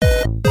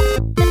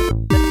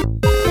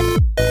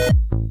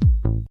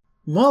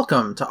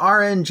Welcome to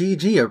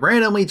RNGG, a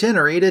randomly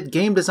generated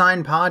game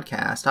design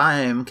podcast. I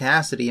am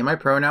Cassidy, and my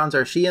pronouns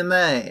are she and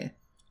they.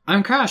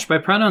 I'm Crash, my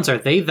pronouns are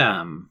they,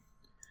 them.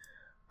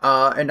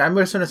 And I'm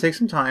just going to take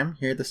some time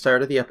here at the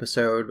start of the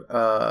episode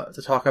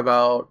to talk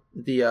about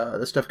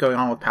the stuff going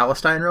on with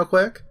Palestine real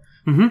quick.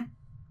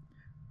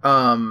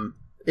 Mm-hmm.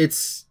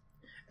 It's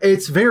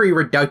very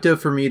reductive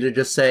for me to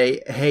just say,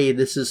 hey,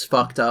 this is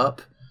fucked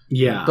up.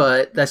 Yeah.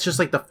 But that's just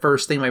like the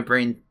first thing my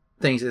brain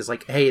thinks is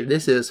like, hey,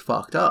 this is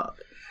fucked up.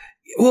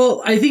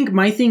 Well, I think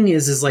my thing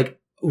is like,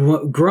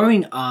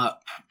 growing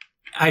up,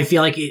 I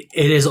feel like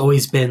it has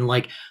always been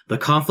like the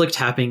conflict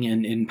happening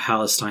in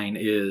Palestine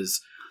is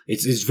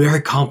it's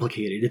very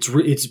complicated. It's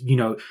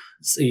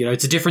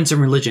it's a difference in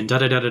religion,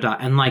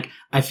 and like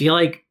I feel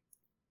like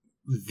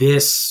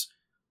this,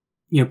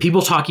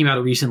 people talking about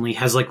it recently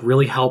has like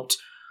really helped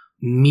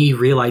me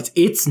realize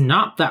it's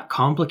not that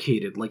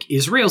complicated. Like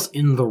Israel's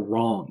in the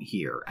wrong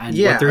here, and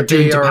what they're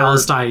doing to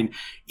Palestine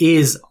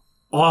is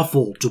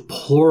awful,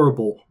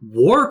 deplorable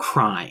war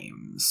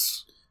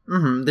crimes.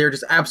 Mm-hmm. They're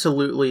just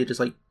absolutely just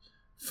like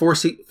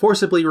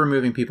forcibly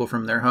removing people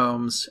from their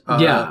homes.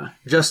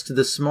 Just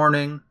this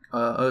morning,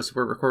 as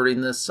we're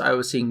recording this, I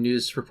was seeing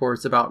news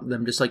reports about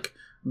them just like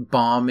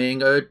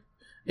bombing a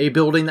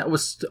building that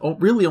was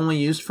really only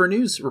used for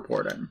news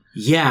reporting.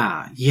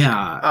 And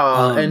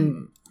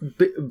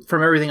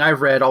from everything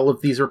I've read, all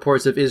of these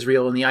reports of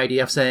Israel and the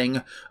IDF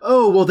saying,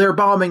 "Oh, well, they're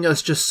bombing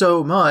us just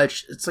so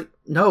much." It's like,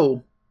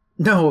 no,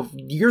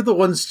 you're the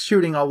ones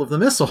shooting all of the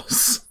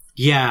missiles.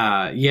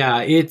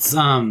 It's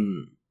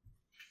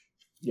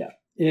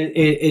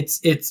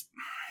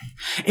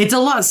a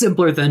lot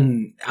simpler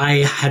than I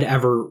had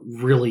ever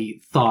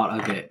really thought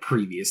of it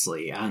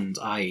previously, and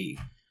I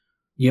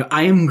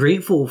am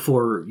grateful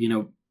for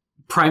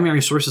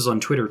primary sources on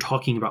Twitter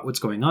talking about what's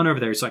going on over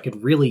there, so I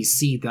could really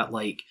see that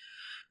like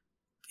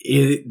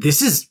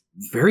this is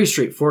very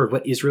straightforward.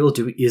 What Israel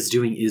is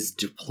doing is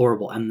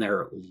deplorable, and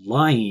they're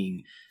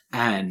lying.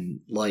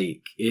 And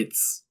like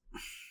it's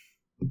I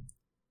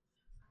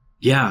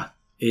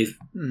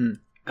don't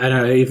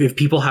know, if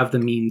people have the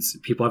means,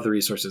 people have the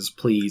resources,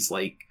 please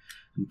like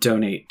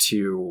donate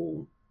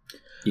to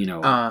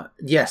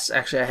yes,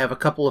 actually I have a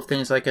couple of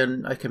things I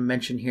can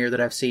mention here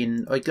that I've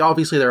seen. Like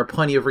obviously there are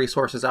plenty of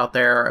resources out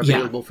there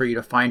available for you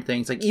to find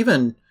things, like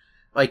even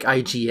like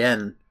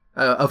IGN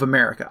of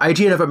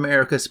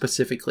America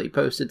specifically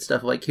posted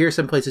stuff like, here's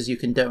some places you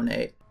can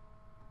donate.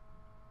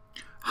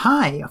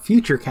 Hi,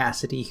 future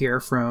Cassidy here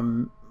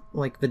from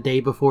like the day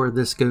before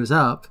this goes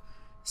up,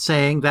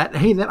 saying that,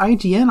 hey, that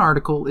IGN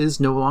article is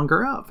no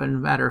longer up.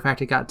 And matter of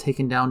fact, it got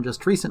taken down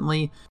just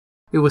recently.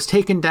 It was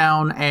taken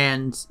down,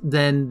 and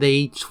then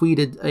they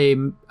tweeted a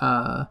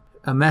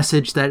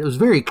message that it was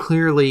very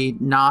clearly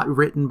not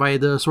written by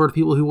the sort of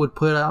people who would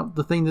put out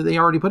the thing that they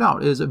already put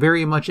out. It was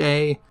very much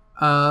a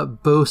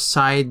both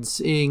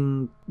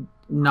sides-ing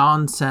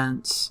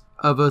nonsense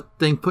of a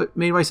thing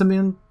made by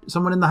someone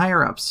in the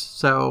higher ups.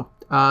 So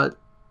the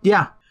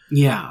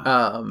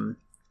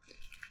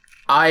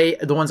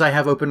ones I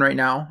have open right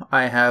now,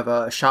 I have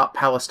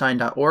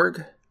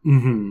shoppalestine.org,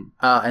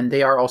 and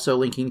they are also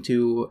linking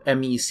to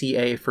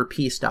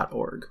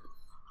mecaforpeace.org.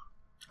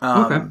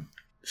 Okay.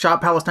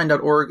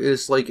 Shoppalestine.org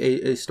is like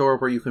a store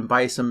where you can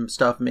buy some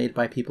stuff made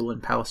by people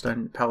in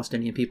Palestine,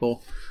 Palestinian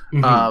people,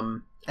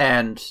 and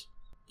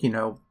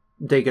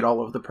they get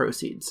all of the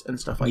proceeds and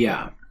stuff like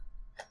that.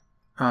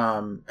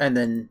 And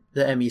then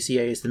the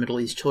MECA is the Middle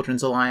East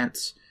Children's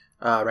Alliance.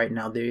 Right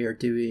now they are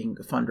doing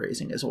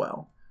fundraising as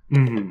well.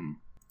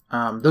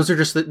 Those are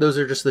just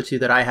the two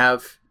that I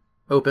have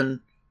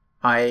open.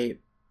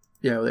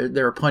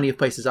 There are plenty of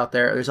places out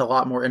there. There's a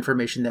lot more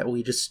information that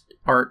we just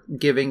aren't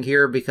giving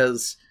here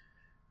because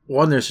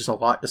one, there's just a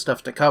lot of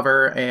stuff to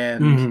cover,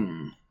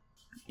 and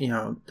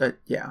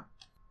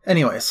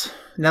Anyways,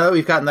 now that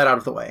we've gotten that out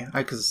of the way,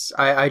 because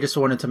I just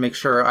wanted to make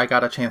sure I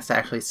got a chance to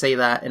actually say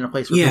that in a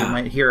place where people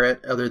might hear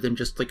it, other than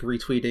just like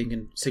retweeting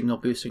and signal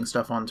boosting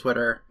stuff on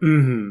Twitter.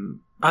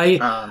 I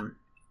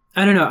don't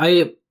know.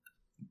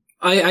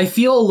 I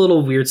feel a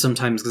little weird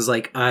sometimes because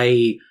like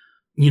I've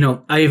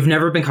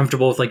never been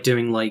comfortable with like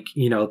doing like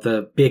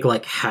the big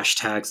like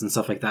hashtags and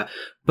stuff like that.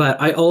 But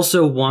I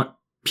also want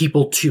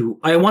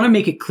I want to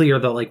make it clear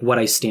that like what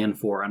I stand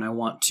for, and I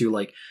want to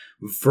like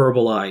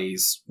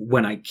verbalize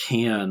when I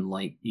can,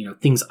 like,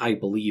 things I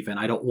believe in.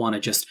 I don't want to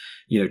just,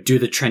 do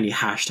the trendy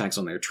hashtags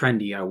when they're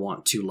trendy. I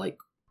want to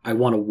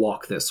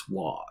walk this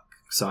walk.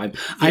 So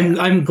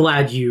I'm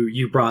glad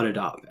you brought it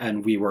up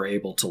and we were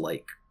able to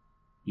like,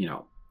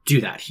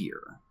 do that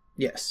here.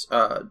 Yes.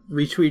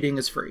 Retweeting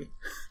is free.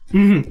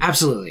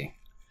 Absolutely.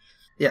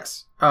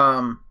 Yes.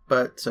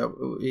 But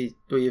so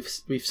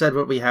we've said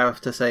what we have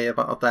to say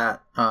about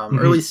that,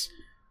 or at least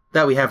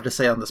that we have to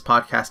say on this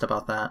podcast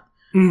about that.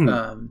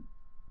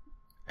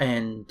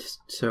 And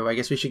so I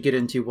guess we should get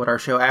into what our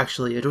show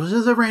actually is, which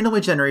is a randomly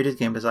generated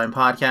game design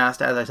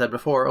podcast. As I said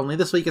before, only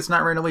this week it's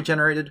not randomly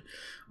generated.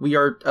 We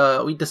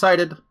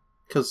decided,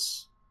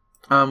 because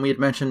we had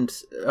mentioned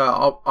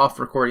off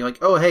recording, like,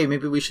 oh, hey,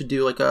 maybe we should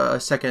do like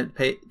a second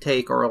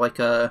take, or like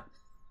a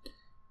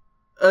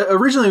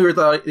originally we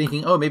were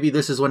thinking, oh, maybe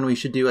this is when we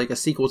should do like a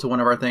sequel to one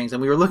of our things,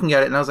 and we were looking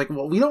at it, and I was like,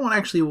 well, we don't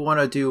actually want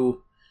to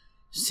do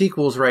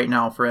sequels right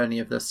now for any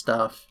of this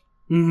stuff.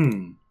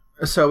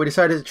 Mm-hmm. So we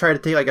decided to try to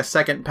take like a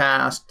second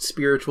pass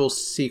spiritual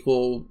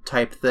sequel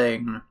type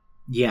thing.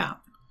 Yeah.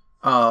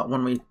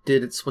 When we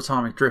did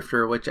Splatonic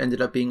Drifter, which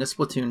ended up being a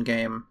Splatoon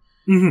game.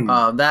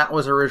 Mm-hmm. That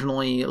was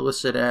originally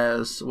listed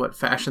as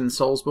Fashion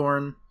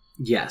Soulsborne.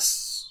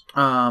 Yes.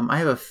 I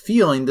have a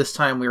feeling this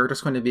time we were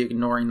just going to be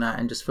ignoring that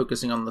and just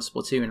focusing on the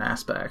Splatoon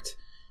aspect.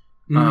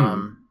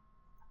 Mm-hmm.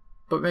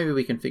 But maybe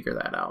we can figure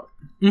that out.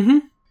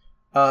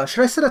 Mm-hmm.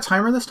 Should I set a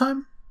timer this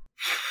time?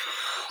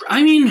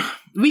 I mean,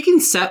 we can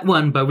set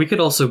one, but we could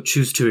also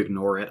choose to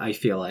ignore it, I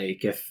feel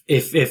like,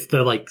 if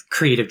the, like,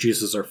 creative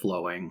juices are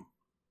flowing.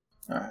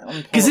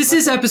 Because this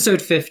is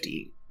episode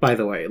 50, by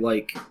the way,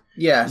 like...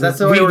 Yeah, that's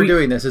the way we're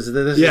doing this. This is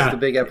the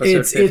big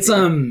episode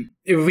 50.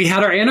 We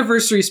had our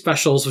anniversary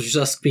specials, which is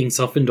us being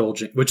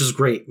self-indulgent, which is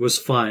great. It was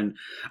fun.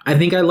 I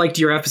think I liked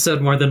your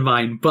episode more than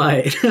mine,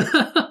 but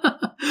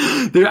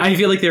I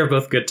feel like they were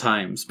both good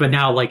times. But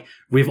now, like,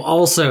 we've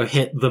also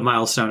hit the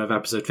milestone of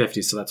episode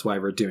 50, so that's why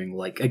we're doing,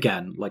 like,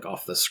 again, like,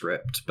 off the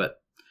script, but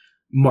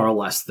more or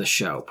less the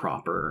show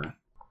proper.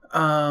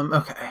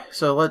 Okay,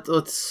 so let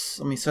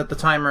me set the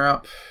timer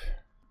up.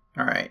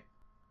 All right.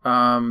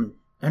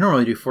 I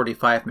normally do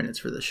 45 minutes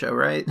for the show,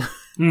 right?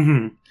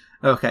 Mm-hmm.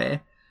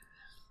 Okay.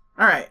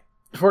 All right.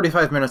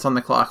 45 minutes on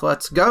the clock.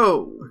 Let's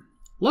go.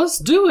 Let's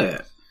do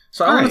it.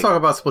 So I want to talk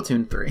about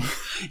Splatoon 3.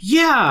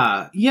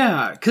 Yeah.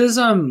 Because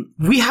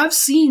we have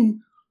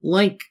seen,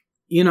 like,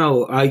 you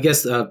know, I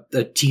guess a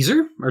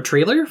teaser or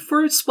trailer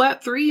for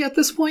Splat 3 at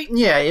this point.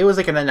 Yeah, it was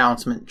like an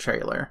announcement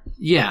trailer.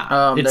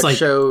 Yeah. It's that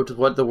showed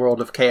what the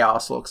world of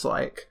Chaos looks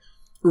like.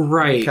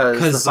 Right.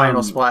 Because the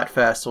final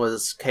Splatfest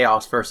was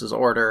Chaos versus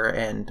Order,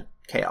 and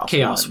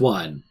Chaos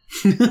won.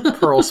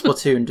 Pearl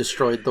Splatoon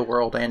destroyed the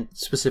world, and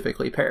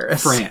specifically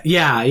Paris.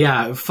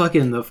 Yeah.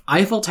 Fucking the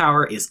Eiffel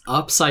Tower is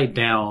upside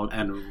down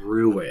and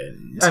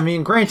ruined. I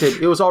mean,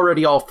 granted, it was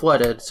already all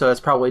flooded, so it's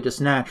probably just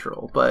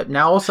natural. But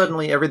now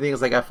suddenly everything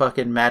is like a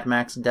fucking Mad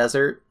Max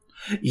desert.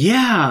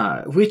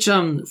 Yeah, which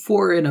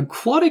for an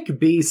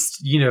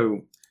aquatic-based, you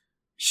know,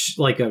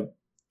 like a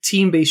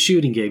team-based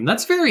shooting game,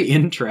 that's very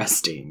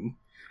interesting.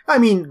 I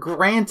mean,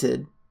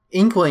 granted,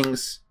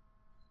 Inklings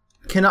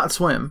cannot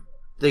swim.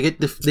 They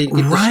get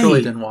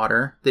destroyed in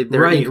water.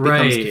 Their ink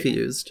becomes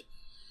diffused.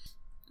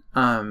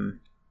 So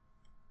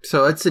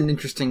it's an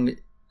interesting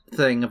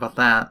thing about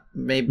that.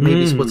 Maybe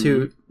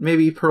Splatoon,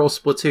 maybe Pearl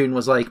Splatoon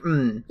was like,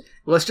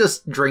 let's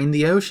just drain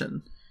the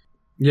ocean.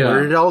 Yeah,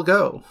 where did it all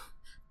go?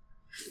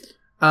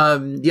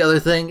 The other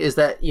thing is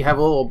that you have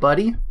a little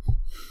buddy.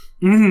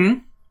 Mm-hmm.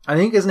 I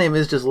think his name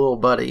is just Little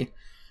Buddy.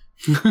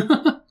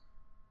 The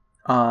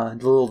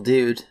little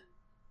dude.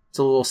 It's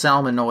a little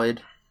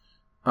salmonoid.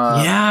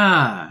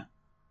 Yeah.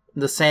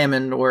 The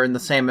salmon were in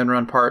the Salmon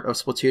Run part of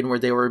Splatoon where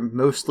they were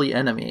mostly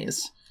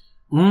enemies.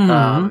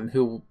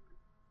 Who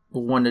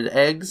wanted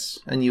eggs,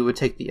 and you would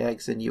take the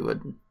eggs and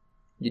you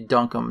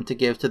dunk them to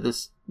give to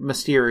this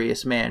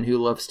mysterious man who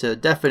loves to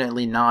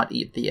definitely not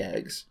eat the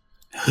eggs.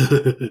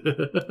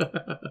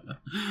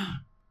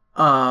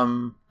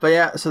 But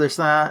yeah, so there's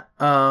that.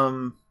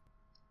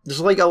 There's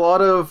like a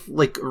lot of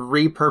like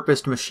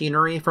repurposed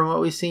machinery from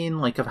what we've seen,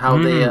 like of how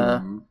they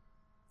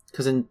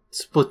because in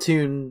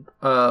Splatoon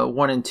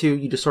 1 and 2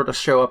 you just sort of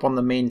show up on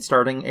the main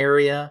starting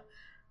area,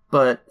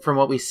 but from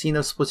what we've seen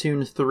of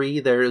Splatoon 3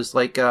 there's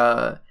like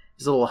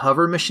these little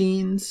hover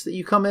machines that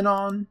you come in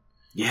on.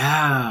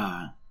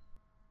 Yeah,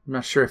 I'm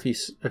not sure if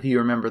you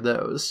remember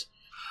those.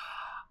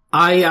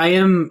 I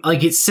am,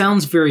 like, it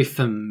sounds very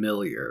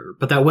familiar,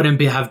 but that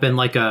wouldn't have been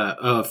like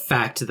a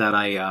fact that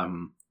I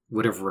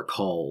would have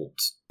recalled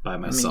by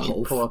myself. Let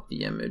me pull up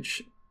the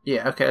image.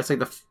 Yeah, okay, it's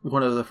like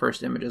one of the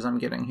first images I'm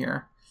getting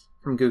here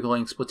from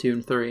Googling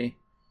Splatoon 3.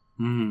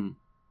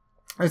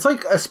 It's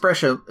like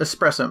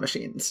espresso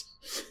machines.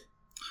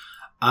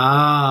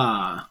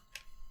 Ah.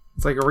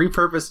 It's like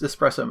repurposed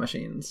espresso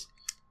machines.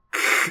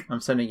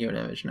 I'm sending you an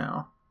image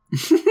now.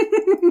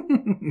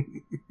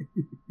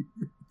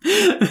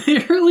 They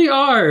really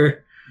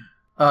are.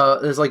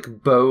 There's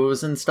like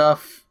bows and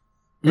stuff.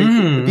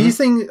 These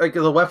things, like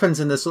the weapons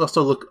in this,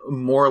 also look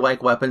more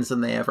like weapons than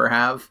they ever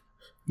have.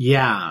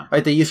 Yeah,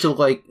 like they used to look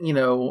like, you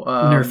know,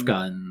 Nerf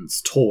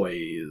guns,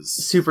 toys,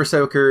 super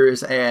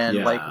soakers, and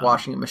like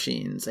washing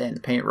machines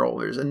and paint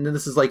rollers. And then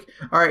this is like,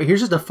 all right, here's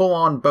just a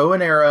full-on bow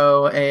and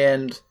arrow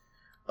and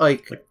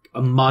like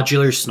a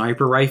modular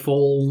sniper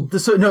rifle.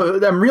 So no,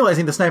 I'm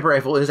realizing the sniper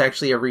rifle is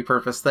actually a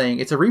repurposed thing.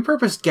 It's a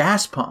repurposed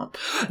gas pump.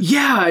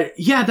 Yeah,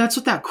 that's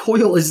what that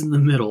coil is in the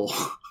middle.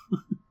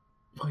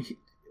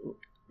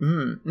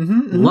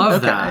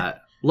 Love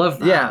that.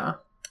 Yeah.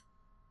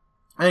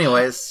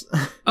 Anyways.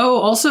 Oh,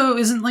 also,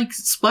 isn't like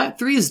Splat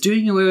 3 is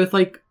doing away with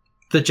like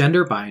the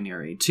gender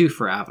binary too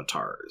for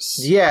avatars?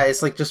 Yeah,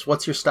 it's like just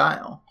what's your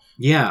style?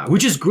 Yeah,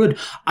 which is good.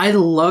 I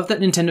love that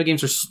Nintendo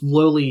games are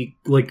slowly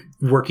like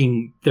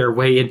working their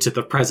way into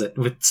the present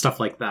with stuff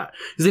like that.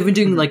 Because they've been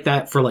doing like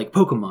that for like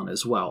Pokemon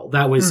as well.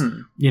 That was,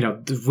 you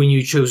know, when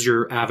you chose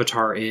your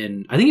avatar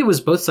in, I think it was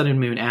both Sun and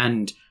Moon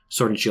and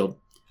Sword and Shield.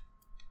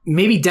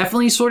 Maybe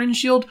definitely Sword and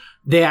Shield.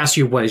 They ask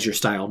you what is your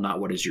style, not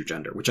what is your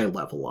gender, which I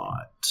love a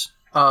lot.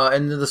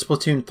 And then the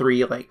Splatoon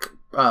 3, like,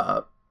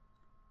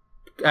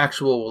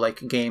 actual,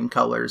 like, game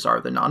colors are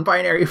the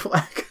non-binary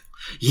flag.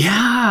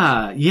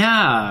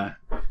 Yeah.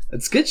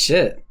 That's good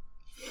shit.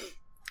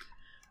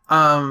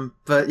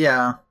 But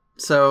yeah,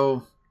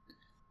 so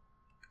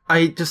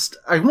I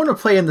want to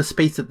play in the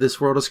space that this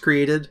world has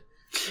created.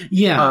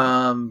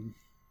 Yeah.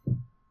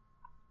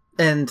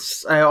 And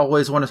I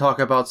always want to talk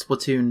about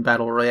Splatoon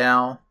Battle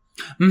Royale.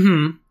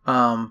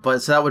 Mm-hmm. But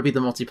so that would be the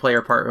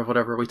multiplayer part of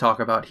whatever we talk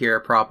about here,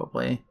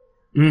 probably.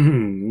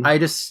 Mm-hmm.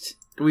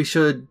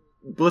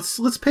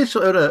 Let's pitch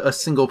out a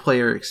single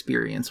player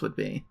experience would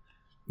be.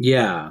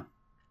 Yeah.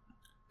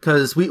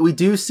 Because we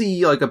do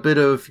see, like, a bit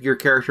of your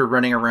character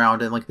running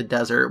around in, like, the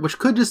desert, which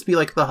could just be,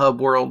 like, the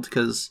hub world,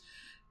 because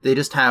they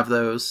just have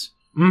those.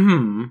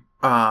 Mm-hmm.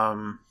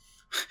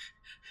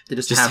 They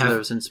just have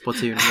those in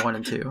Splatoon 1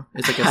 and 2.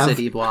 It's like a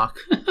city block.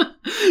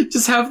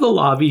 Just have the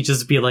lobby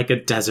just be, like, a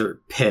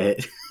desert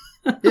pit.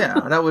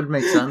 Yeah, that would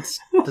make sense,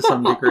 to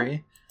some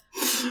degree.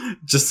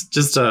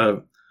 Just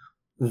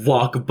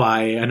walk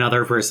by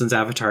another person's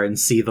avatar and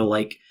see the,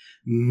 like,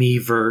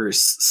 Miiverse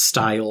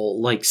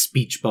style like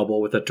speech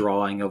bubble with a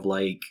drawing of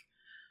like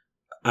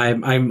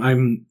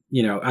I'm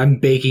you know I'm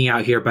baking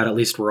out here, but at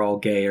least we're all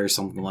gay or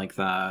something like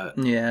that.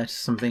 Yeah,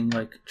 something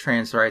like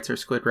trans rights or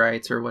squid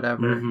rights or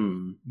whatever.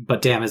 Mm-hmm.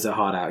 But damn, is it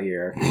hot out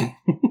here?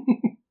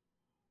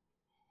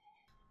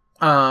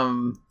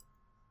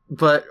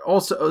 But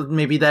also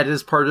maybe that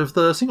is part of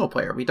the single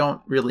player. We don't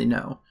really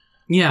know.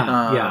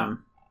 Yeah.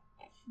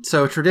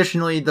 So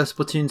traditionally, the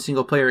Splatoon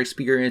single player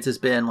experience has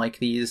been like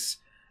these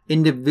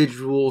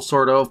individual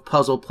sort of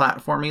puzzle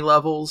platforming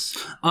levels,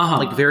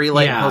 like very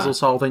light puzzle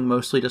solving,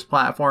 mostly just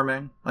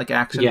platforming, like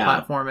action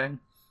platforming.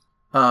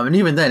 And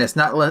even then, it's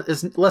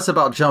less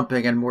about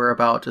jumping and more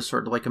about just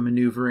sort of like a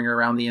maneuvering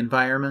around the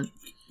environment.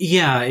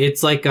 Yeah,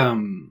 it's like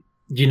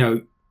you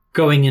know,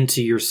 going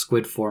into your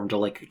squid form to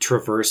like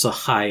traverse a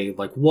high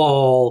like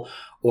wall,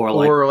 or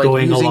like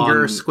going using along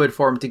your squid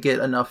form to get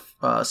enough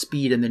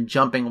speed and then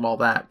jumping all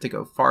that to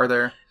go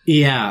farther.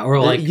 Yeah,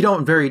 or like you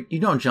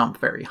don't jump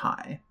very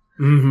high.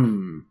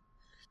 Mm-hmm.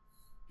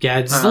 Yeah,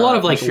 it's a lot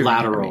of like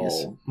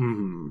lateral.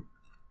 Mm-hmm.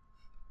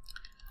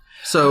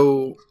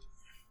 So,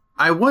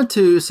 I want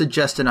to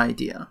suggest an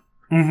idea.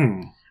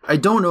 Mm-hmm. I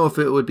don't know if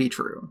it would be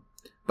true,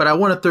 but I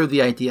want to throw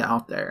the idea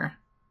out there.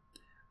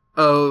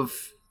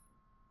 Of,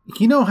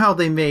 you know how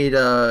they made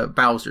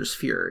Bowser's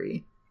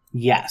Fury?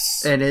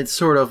 Yes. And it's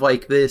sort of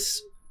like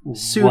this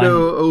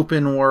pseudo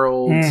open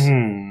world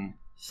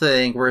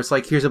thing where it's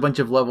like, here's a bunch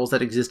of levels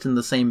that exist in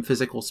the same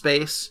physical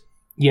space.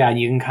 Yeah,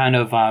 you can kind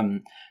of,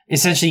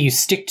 essentially you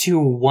stick to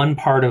one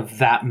part of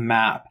that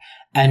map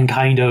and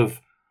kind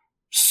of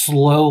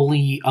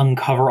slowly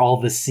uncover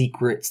all the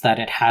secrets that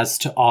it has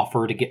to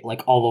offer to get,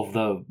 like, all of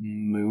the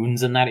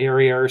moons in that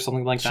area or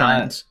something like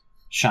that.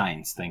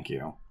 Shines, thank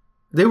you.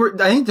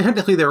 I think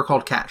technically they were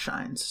called cat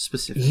shines,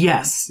 specifically.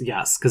 Yes,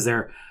 because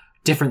they're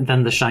different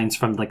than the shines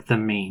from, like, the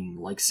main,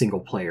 like,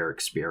 single-player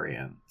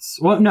experience.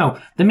 Well, no,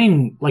 the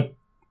main, like,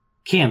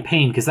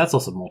 campaign, because that's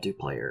also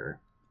multiplayer.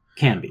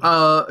 Can be.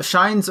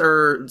 Shines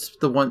are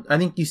the one. I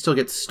think you still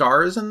get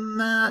stars in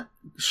that.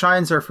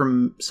 Shines are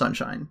from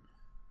Sunshine.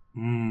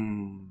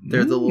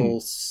 They're the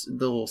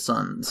little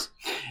suns.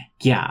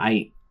 Yeah,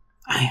 I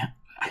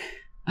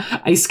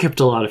skipped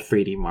a lot of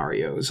 3D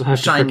Mario, so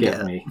have to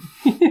forgive me.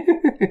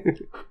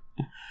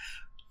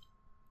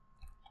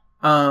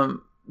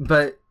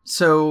 But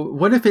so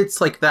what if it's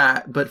like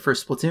that, but for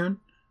Splatoon?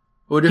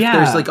 What if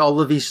there's like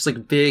all of these just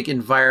like big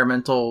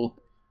environmental,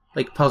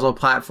 like puzzle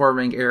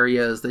platforming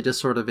areas that just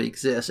sort of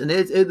exist, and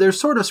they're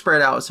sort of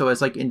spread out so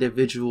it's like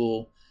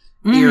individual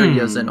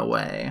areas in a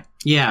way.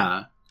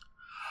 Yeah,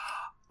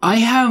 I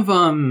have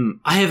an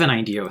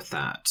idea with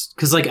that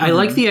because like I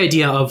like the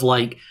idea of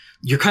like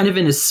you're kind of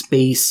in a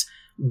space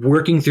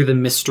working through the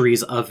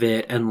mysteries of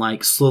it and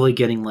like slowly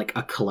getting like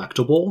a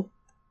collectible.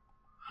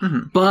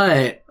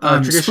 But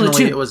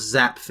traditionally it was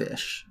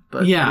Zapfish,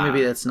 but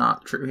maybe that's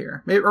not true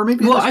here.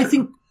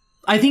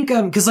 I think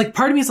because like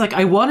part of me is like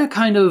I want to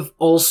kind of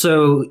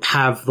also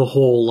have the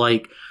whole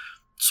like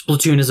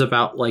Splatoon is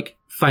about like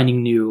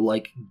finding new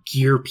like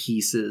gear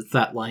pieces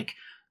that like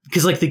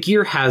because like the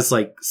gear has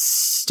like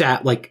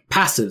like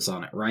passives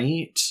on it,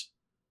 right?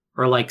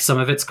 Or like some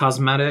of it's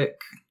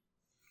cosmetic.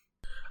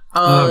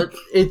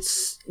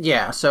 It's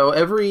so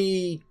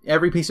every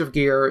piece of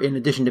gear, in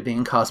addition to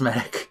being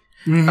cosmetic,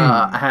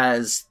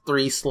 has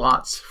 3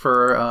 slots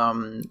for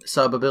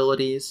sub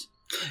abilities.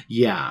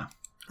 Yeah.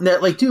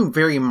 That like do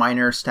very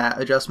minor stat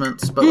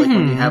adjustments, but like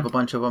when you have a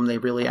bunch of them, they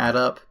really add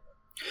up.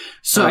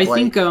 So I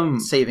think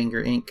saving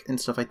your ink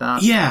and stuff like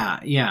that.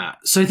 Yeah.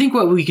 So I think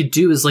what we could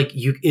do is like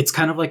it's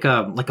kind of like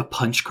a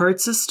punch card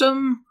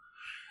system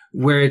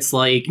where it's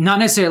like not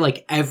necessarily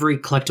like every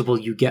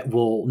collectible you get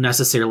will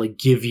necessarily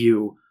give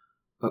you.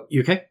 Oh,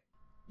 you okay?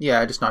 Yeah,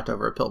 I just knocked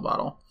over a pill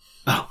bottle.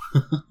 Oh,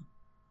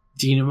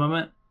 do you need a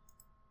moment?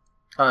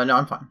 No,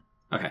 I'm fine.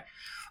 Okay.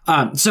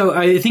 So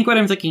I think what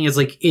I'm thinking is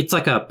like it's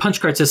like a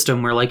punch card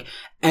system where like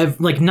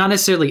not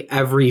necessarily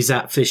every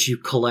Zapfish you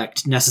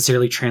collect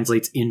necessarily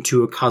translates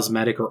into a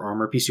cosmetic or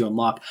armor piece you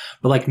unlock,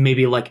 but like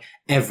maybe like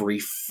every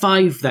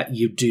 5 that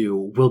you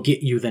do will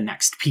get you the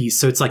next piece.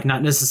 So it's like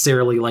not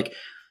necessarily like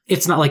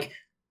it's not like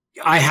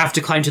I have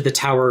to climb to the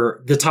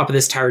top of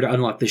this tower to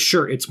unlock this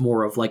shirt. It's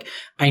more of like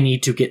I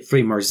need to get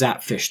 3 more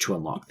Zapfish to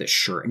unlock this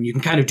shirt, and you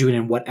can kind of do it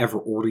in whatever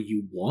order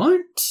you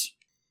want.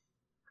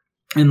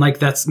 And, like,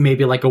 that's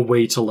maybe, like, a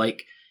way to,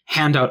 like,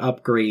 hand out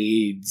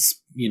upgrades,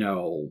 you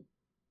know,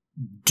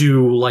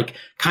 do, like,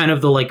 kind of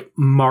the, like,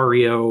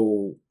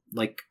 Mario,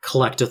 like,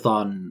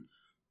 collectathon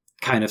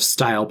kind of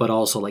style, but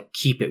also, like,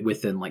 keep it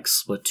within, like,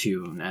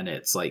 Splatoon and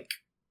its, like,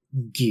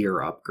 gear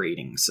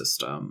upgrading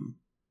system.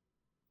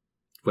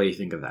 What do you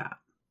think of that?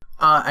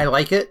 I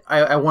like it.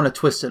 I want to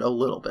twist it a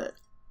little bit.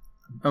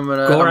 I'm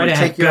gonna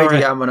take your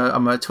idea. I'm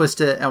gonna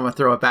twist it, and I'm gonna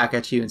throw it back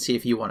at you and see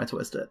if you want to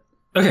twist it.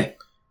 Okay.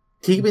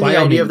 Keeping the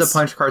idea of the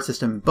punch card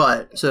system,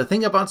 but so the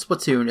thing about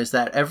Splatoon is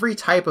that every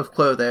type of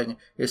clothing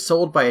is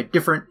sold by a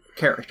different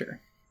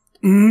character.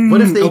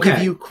 What if they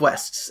give you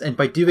quests, and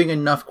by doing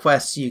enough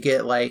quests you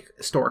get like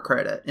store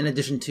credit in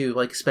addition to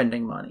like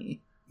spending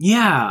money?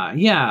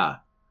 Yeah.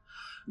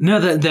 No,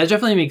 that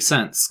definitely makes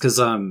sense because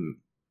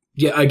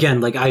yeah,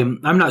 again, like I'm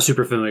not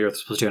super familiar with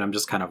Splatoon. I'm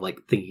just kind of like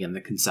thinking in the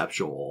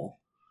conceptual.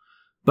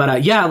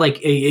 But yeah, like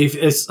if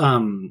it's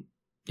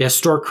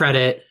store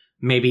credit.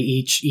 Maybe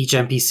each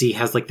NPC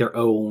has like their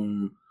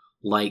own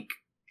like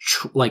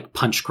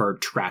punch card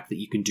track that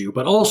you can do,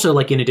 but also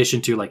like in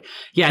addition to like,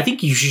 yeah, I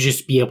think you should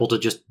just be able to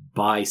just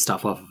buy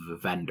stuff off of a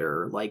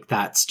vendor. Like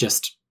that's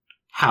just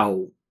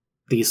how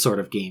these sort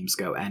of games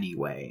go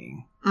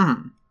anyway.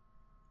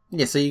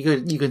 Yeah, so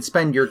you could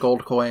spend your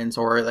gold coins,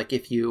 or like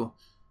if you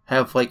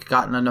have like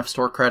gotten enough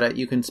store credit,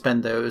 you can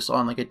spend those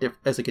on like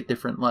as like a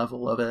different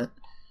level of it.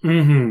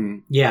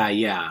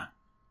 Yeah.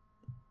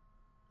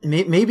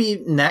 Maybe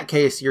in that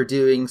case you're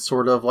doing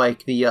sort of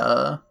like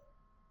the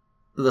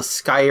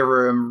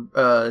Skyrim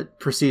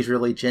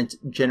procedurally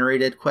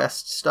generated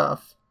quest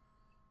stuff.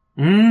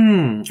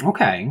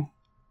 Okay.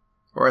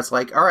 Or it's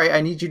like, all right,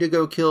 I need you to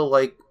go kill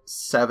like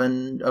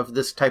 7 of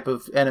this type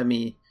of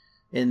enemy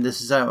in this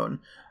zone.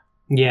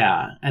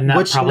 Yeah, and that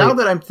which now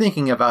that I'm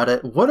thinking about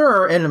it, what are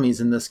our enemies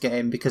in this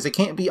game? Because it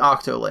can't be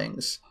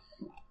Octolings.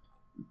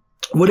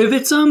 What if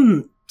it's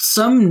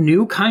some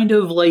new kind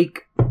of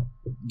like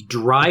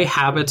dry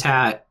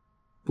habitat,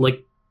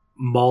 like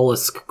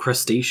mollusk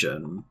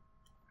crustacean?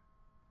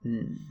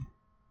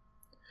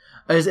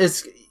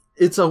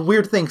 It's a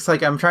weird thing. It's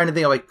like I'm trying to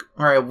think of like,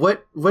 all right,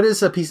 what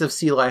is a piece of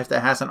sea life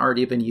that hasn't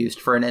already been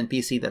used for an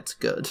NPC that's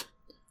good,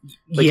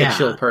 like a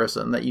chill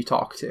person that you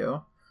talk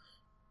to?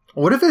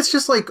 What if it's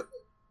just like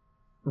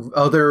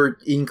other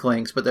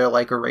Inklings, but they're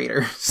like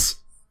raiders?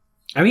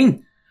 I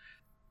mean,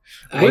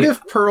 what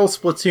if Pearl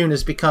Splatoon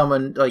has become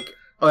an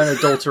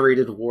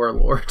unadulterated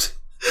warlord?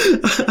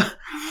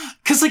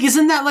 Because, like,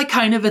 isn't that, like,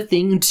 kind of a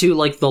thing, too?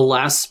 Like, the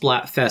last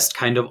Splatfest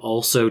kind of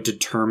also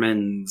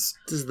determines...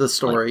 This is the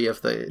story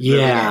of the...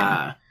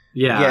 Yeah,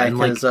 and,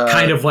 like,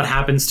 kind of what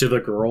happens to the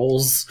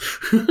girls.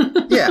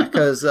 Yeah,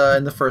 because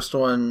in the first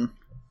one,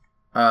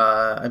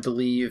 I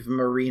believe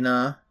Marie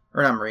was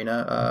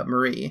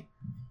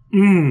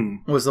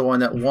the one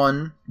that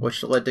won,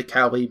 which led to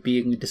Callie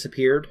being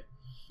disappeared.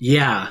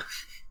 Yeah.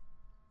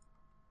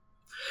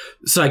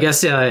 So I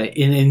guess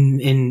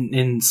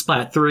in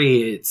Splat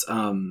 3, it's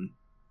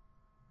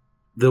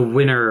the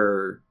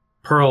winner,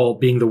 Pearl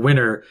being the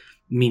winner,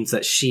 means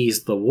that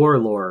she's the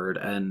warlord,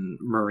 and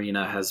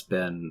Marina has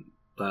been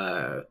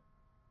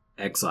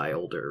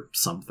exiled or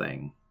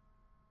something.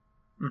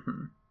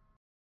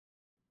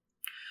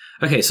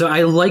 Okay, so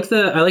I like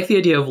the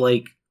idea of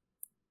like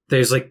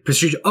there's like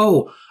procedure.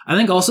 Oh, I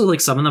think also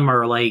like some of them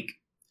are like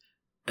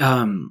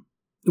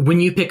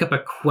when you pick up a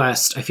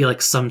quest, I feel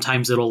like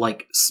sometimes it'll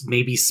like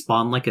maybe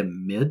spawn like a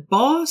mid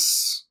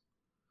boss.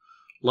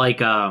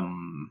 Like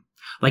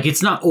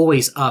it's not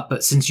always up,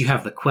 but since you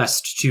have the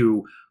quest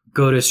to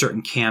go to a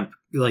certain camp,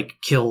 like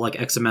kill like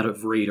X amount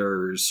of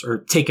raiders or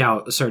take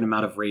out a certain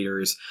amount of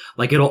raiders,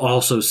 like it'll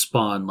also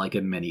spawn like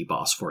a mini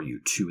boss for you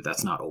too.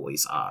 That's not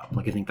always up.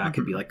 Like I think that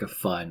could be like a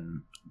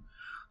fun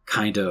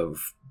kind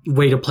of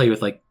way to play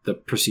with like the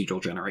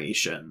procedural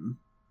generation.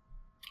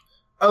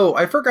 Oh,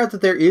 I forgot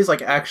that there is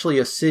like actually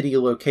a city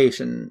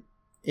location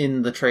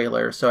in the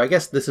trailer, so I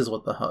guess this is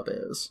what the hub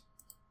is.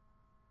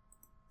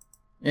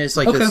 And it's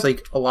like this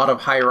like a lot of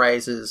high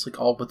rises, like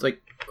all with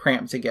like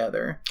cramped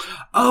together.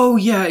 Oh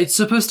yeah, it's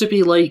supposed to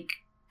be like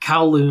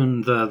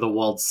Kowloon, the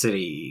walled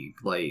city,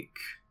 like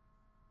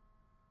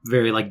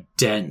very like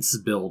dense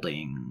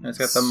buildings. And it's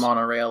got the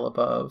monorail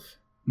above.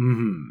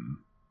 Yeah,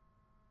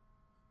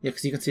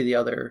 because you can see the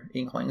other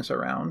Inklings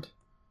around.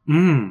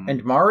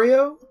 And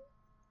Mario?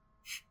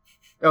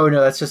 Oh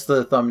no, that's just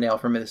the thumbnail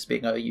from this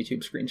being a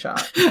YouTube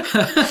screenshot.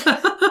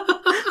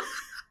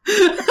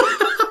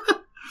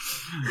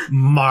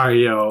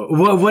 Mario.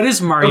 What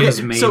is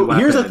Mario's main so weapon?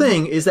 Here's the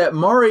thing, is that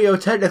Mario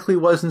technically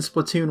was in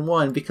Splatoon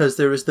 1 because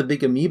there was the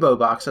big amiibo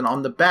box, and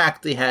on the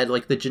back they had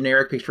like the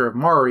generic picture of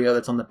Mario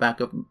that's on the back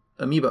of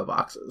amiibo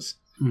boxes.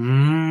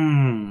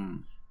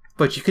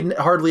 But you could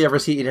hardly ever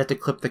see it. You'd have to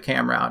clip the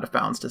camera out of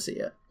bounds to see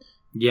it.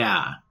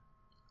 Yeah.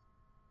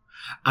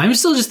 I'm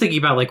still just thinking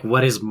about, like,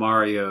 what is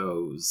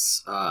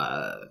Mario's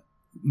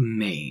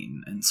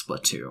main in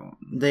Splatoon?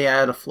 They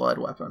add a flood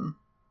weapon.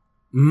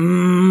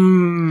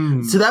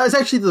 So that was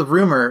actually the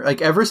rumor.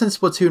 Like, ever since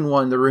Splatoon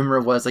 1, the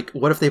rumor was, like,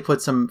 what if they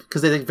put some...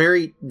 Because they had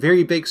very,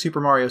 very big Super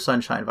Mario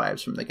Sunshine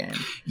vibes from the game.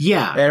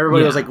 Yeah. And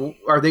everybody was like,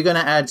 are they going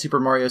to add Super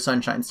Mario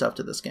Sunshine stuff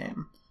to this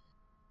game?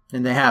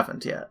 And they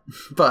haven't yet.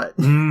 But...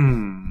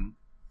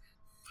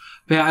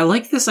 But yeah, I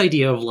like this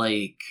idea of,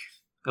 like...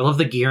 I love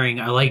the gearing.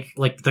 I like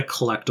the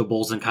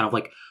collectibles and kind of,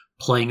 like,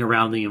 playing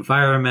around the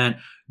environment,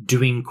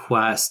 doing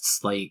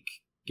quests, like,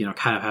 you know,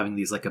 kind of having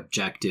these, like,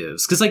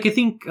 objectives. Because, like, I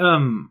think...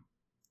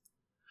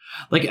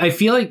 Like, I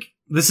feel like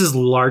this is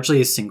largely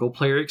a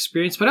single-player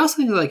experience, but I also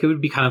think, like, it would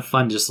be kind of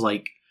fun just,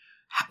 like,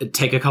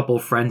 take a couple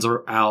of friends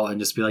out and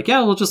just be like,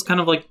 yeah, we'll just kind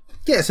of, like...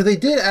 Yeah, so they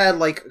did add,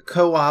 like,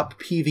 co-op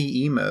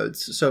PvE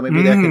modes, so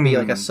maybe that could be,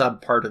 like, a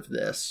sub-part of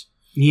this.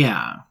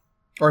 Yeah.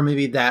 Or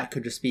maybe that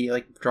could just be,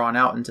 like, drawn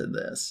out into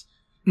this,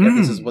 if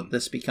this is what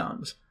this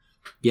becomes.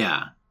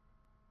 Yeah.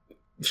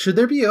 Should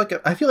there be, like,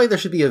 I feel like there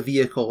should be a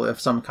vehicle of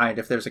some kind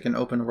if there's, like, an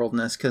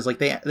open-worldness, because, like,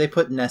 they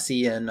put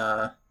Nessie in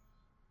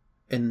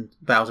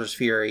Bowser's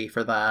Fury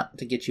for that,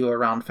 to get you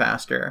around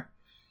faster.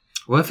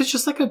 What if it's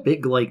just like a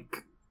big,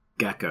 like,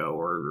 gecko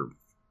or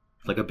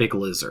like a big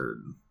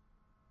lizard?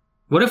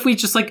 What if we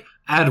just, like,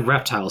 add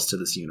reptiles to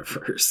this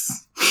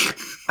universe?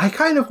 I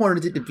kind of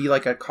wanted it to be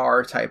like a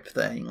car type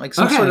thing, like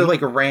some sort of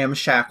like a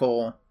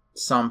ramshackle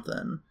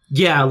something.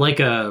 Yeah, like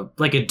a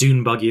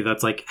dune buggy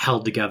that's, like,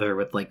 held together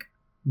with, like,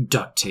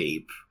 duct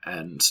tape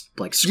and,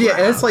 like, scrap.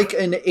 Yeah, it's like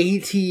an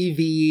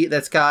ATV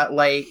that's got,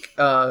 like,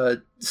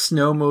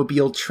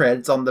 snowmobile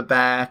treads on the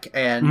back,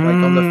 and, like,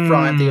 on the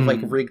front they have, like,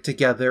 rigged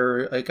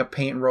together, like, a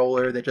paint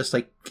roller that just,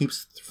 like,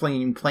 keeps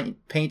flinging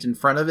paint in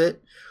front of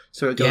it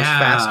so it goes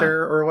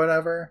faster or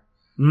whatever.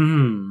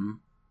 Maybe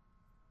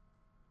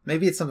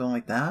it's something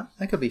like that.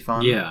 That could be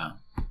fun. Yeah.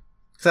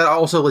 Because that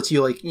also lets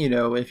you, like, you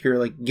know, if you're,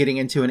 like, getting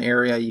into an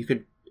area, you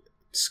could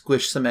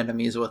squish some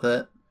enemies with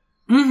it.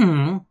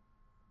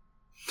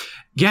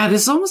 Yeah,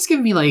 this almost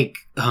gives me, like,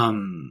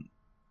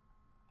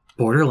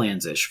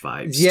 Borderlands-ish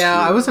vibes. Yeah,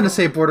 too. I was going to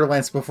say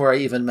Borderlands before I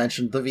even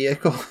mentioned the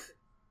vehicle.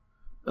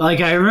 Like,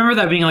 I remember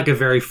that being, like, a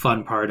very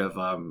fun part of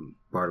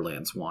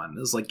Borderlands 1.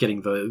 Is, like,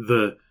 getting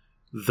the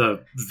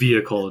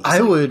vehicle.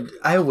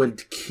 I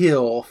would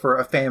kill for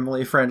a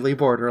family-friendly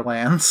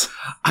Borderlands.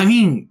 I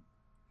mean,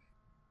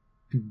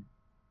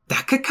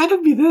 that could kind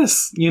of be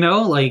this, you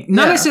know? Like,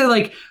 not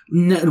necessarily,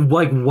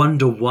 like,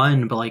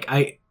 one-to-one, but,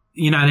 like,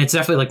 you know, and it's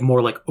definitely, like,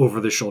 more, like,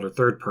 over-the-shoulder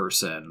third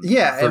person.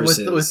 Yeah, versus...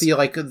 and with the,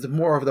 like, the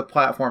more of the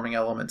platforming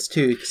elements,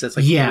 too, because it's,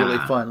 like, really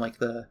fun. Like,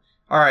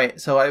 alright,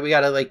 so we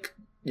gotta, like,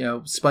 you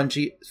know,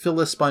 fill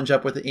this sponge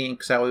up with the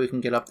ink so that way we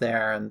can get up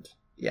there, and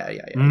yeah.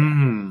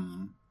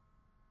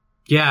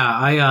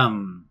 Yeah,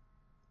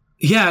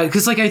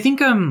 because, like, I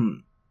think,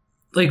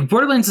 like,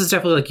 Borderlands is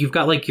definitely, like, you've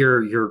got, like,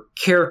 your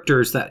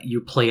characters that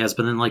you play as,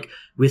 but then, like,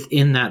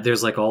 within that,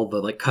 there's, like, all the,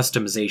 like,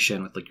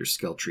 customization with, like, your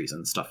skill trees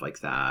and stuff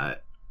like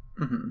that.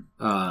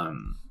 But,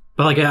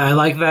 like, I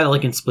like that,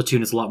 like, in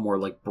Splatoon it's a lot more,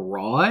 like,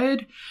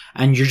 broad,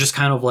 and you're just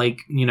kind of, like,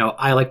 you know,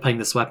 I like playing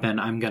this weapon,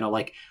 I'm gonna,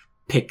 like,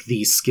 pick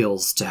these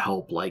skills to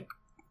help, like,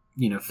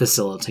 you know,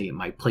 facilitate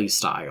my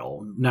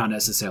playstyle, not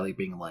necessarily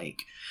being,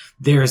 like,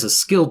 there's a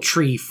skill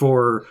tree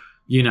for,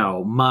 you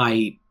know,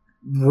 my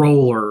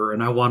roller,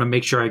 and I want to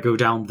make sure I go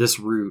down this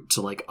route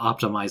to, like,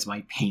 optimize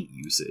my paint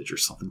usage or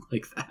something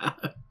like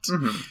that.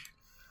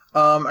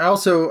 I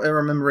also am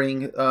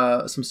remembering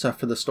some stuff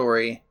for the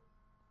story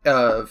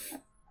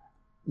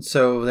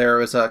so there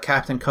was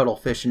Captain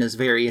Cuttlefish and his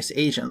various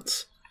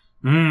agents.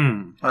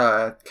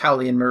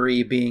 Callie and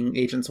Marie being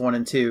agents 1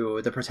 and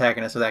 2, the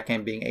protagonist of that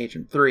game being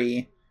agent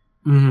 3.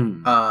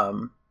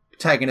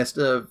 Protagonist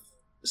of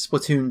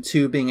Splatoon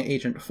 2 being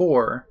agent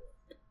 4.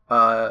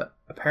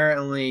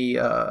 Apparently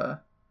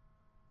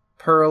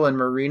Pearl and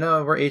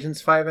Marina were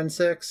agents 5 and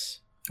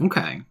 6.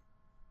 Okay.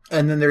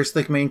 And then there's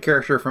the main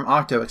character from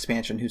Octo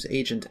expansion who's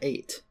agent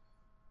 8.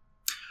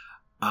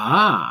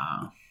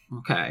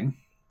 Okay.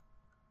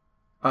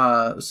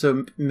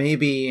 So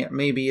maybe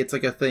it's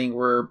like a thing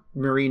where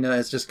Marina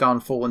has just gone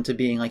full into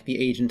being like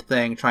the agent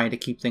thing, trying to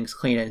keep things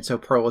clean, and so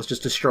Pearl is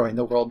just destroying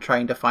the world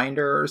trying to find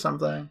her or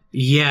something.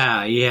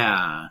 Yeah.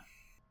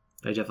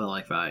 I definitely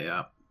like that,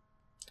 yeah.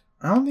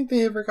 I don't think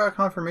they ever got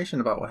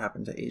confirmation about what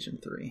happened to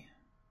Agent 3.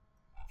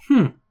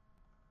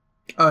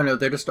 Oh no,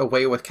 they're just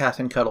away with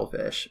Captain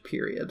Cuttlefish,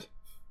 period.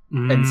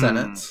 End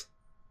sentence.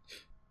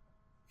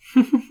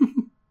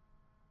 The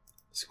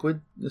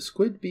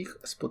Squidbeak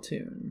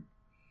Splatoon.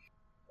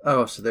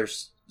 Oh, so there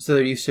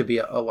used to be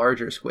a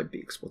larger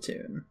Squidbeak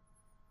Splatoon.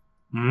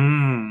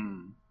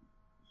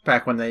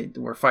 back when they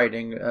were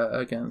fighting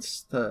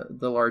against the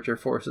larger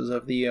forces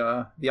of the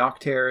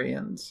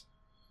Octarians.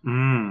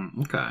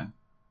 Okay.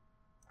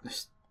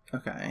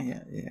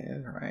 Okay, yeah,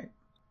 right.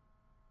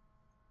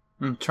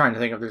 I'm trying to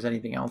think if there's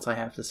anything else I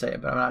have to say,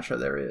 but I'm not sure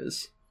there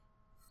is.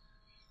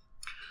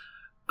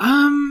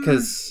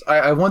 Because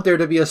I want there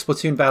to be a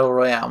Splatoon Battle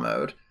Royale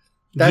mode.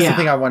 That's the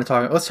thing I want to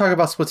talk about. Let's talk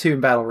about Splatoon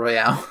Battle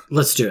Royale.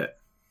 Let's do it.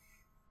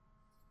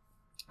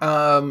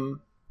 I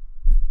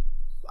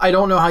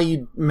don't know how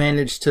you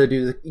manage to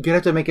do you're gonna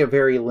have to make it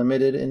very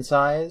limited in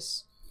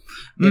size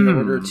in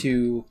order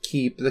to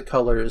keep the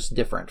colors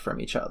different from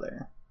each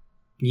other.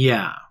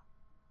 Yeah.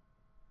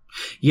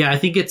 Yeah, I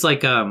think it's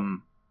like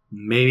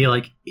maybe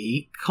like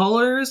 8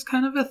 colors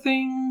kind of a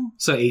thing.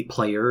 So 8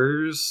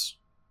 players.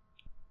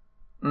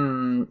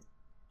 How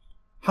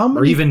many?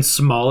 Or even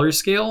smaller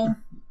scale?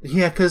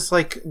 Yeah, because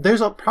like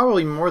there's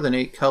probably more than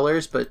 8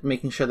 colors, but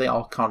making sure they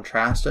all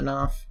contrast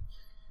enough.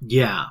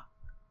 Yeah.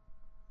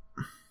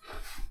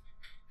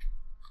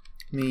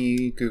 Let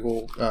me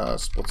Google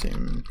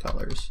Splatoon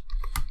colors.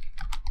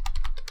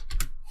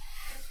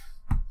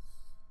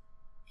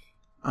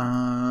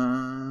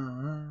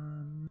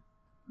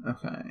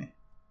 Okay.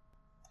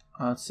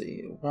 Let's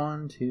see.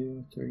 1,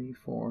 2, 3,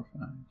 4,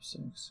 5,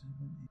 6,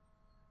 7,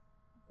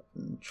 8,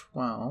 11,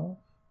 12,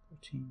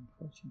 13,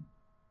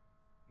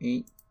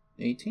 14,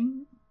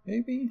 18,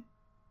 maybe?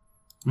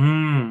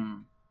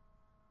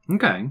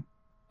 Okay.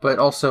 But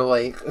also,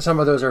 like, some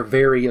of those are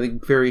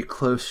very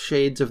close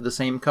shades of the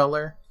same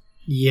color.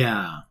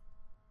 Yeah.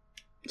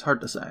 It's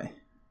hard to say.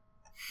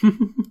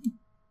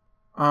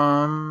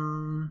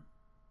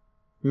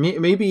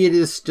 Maybe it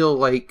is still,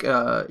 like,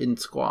 in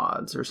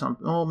squads or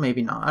something. Oh,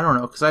 maybe not. I don't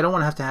know, because I don't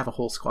want to have a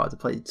whole squad to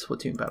play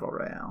Splatoon Battle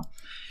Royale.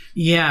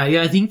 Yeah,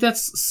 I think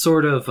that's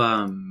sort of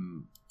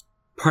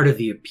part of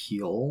the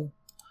appeal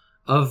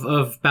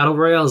of Battle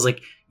Royale is,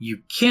 like,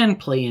 you can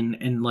play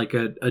in like,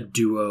 a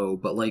duo,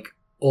 but, like,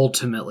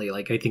 ultimately,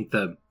 like, I think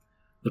the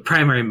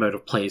primary mode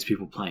of play is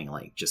people playing,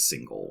 like, just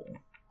single.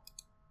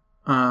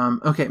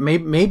 Okay,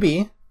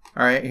 maybe.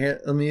 All right,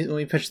 here, let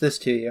me pitch this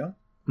to you.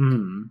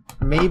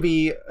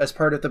 Maybe as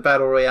part of the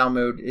Battle Royale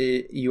mode,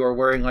 you are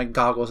wearing like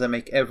goggles that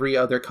make every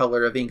other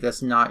color of ink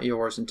that's not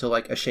yours into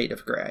like a shade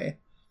of gray.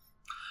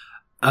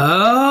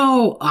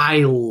 Oh, I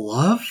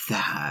love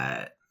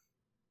that.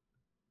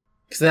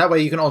 Because that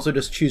way you can also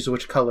just choose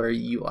which color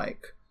you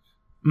like.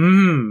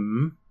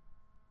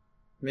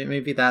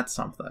 Maybe that's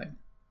something.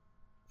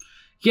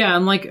 Yeah,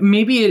 and like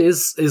maybe it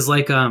is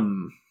like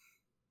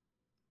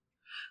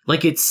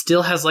it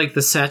still has like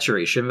the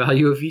saturation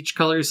value of each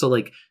color, so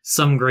like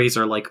some grays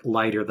are like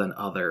lighter than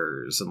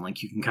others, and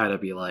like you can kind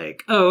of be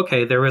like, oh,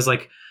 okay, there was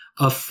like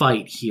a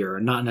fight here,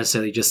 not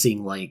necessarily just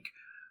seeing like,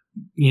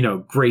 you know,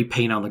 gray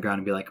paint on the ground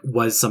and be like,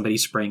 was somebody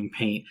spraying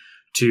paint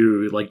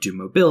to like do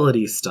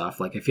mobility stuff?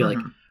 Like I feel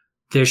like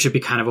there should be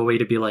kind of a way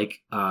to be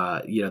like,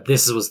 you know,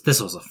 this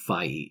was a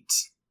fight,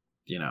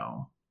 you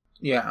know.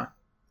 Yeah.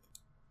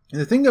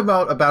 And the thing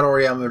about a Battle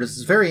Royale mode is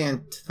it's very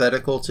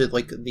antithetical to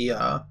like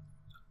the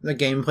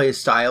gameplay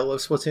style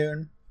of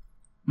Splatoon.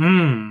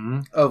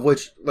 Of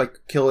which, like,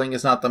 killing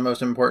is not the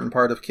most important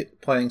part of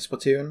playing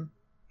Splatoon.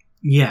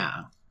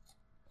 Yeah.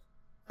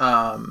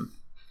 But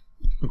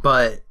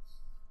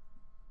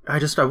I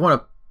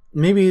want to...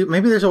 Maybe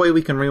there's a way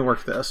we can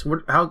rework this.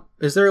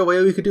 Is there a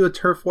way we could do a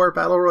Turf War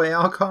Battle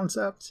Royale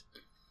concept?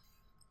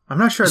 I'm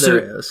not sure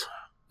there is.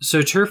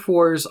 So Turf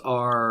Wars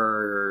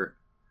are...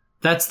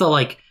 That's the,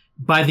 like...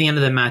 By the end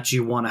of the match,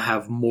 you want to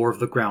have more of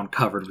the ground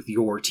covered with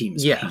your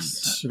team's paint.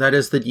 Yes, that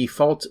is the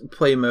default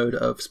play mode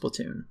of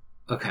Splatoon.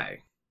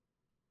 Okay.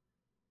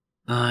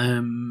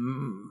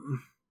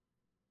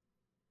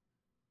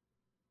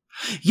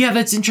 Yeah,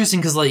 that's interesting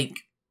because like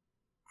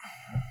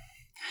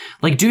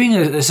doing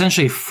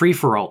essentially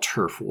free-for-all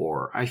turf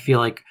war, I feel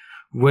like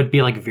would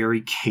be like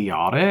very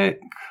chaotic.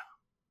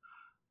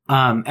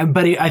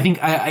 But I think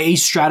a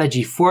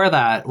strategy for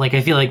that, like,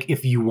 I feel like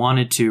if you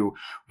wanted to,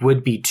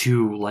 would be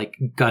to, like,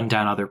 gun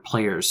down other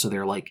players. So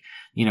they're, like,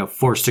 you know,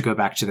 forced to go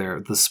back to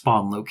the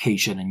spawn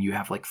location and you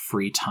have, like,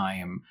 free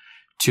time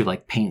to,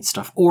 like, paint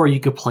stuff. Or you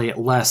could play it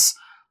less,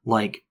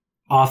 like,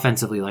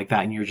 offensively like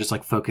that. And you're just,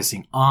 like,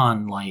 focusing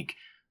on, like,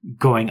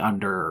 going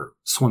under,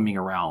 swimming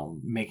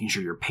around, making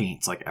sure your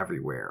paint's, like,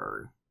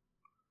 everywhere.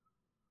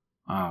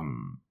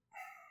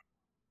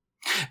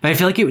 But I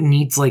feel like it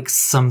needs like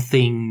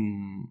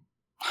something.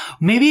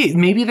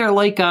 Maybe they're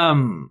like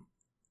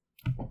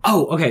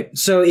Oh, okay.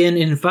 So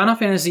in Final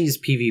Fantasy's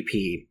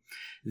PvP,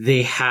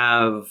 they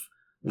have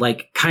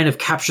like kind of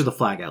capture the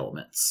flag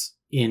elements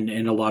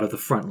in a lot of the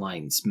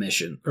frontlines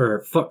mission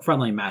or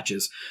frontline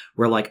matches,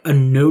 where like a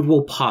node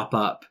will pop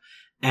up,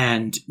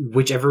 and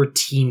whichever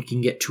team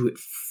can get to it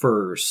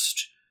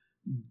first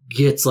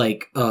gets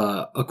like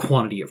a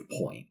quantity of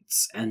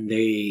points, and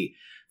they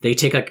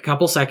take like a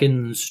couple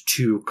seconds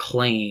to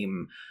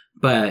claim,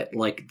 but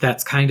like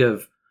that's kind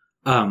of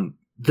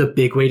the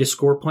big way to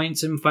score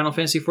points in Final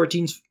Fantasy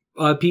XIV's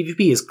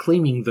PvP is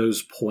claiming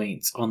those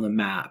points on the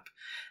map,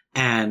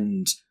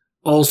 and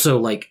also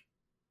like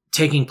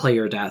taking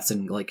player deaths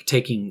and like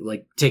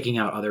taking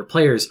out other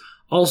players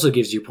also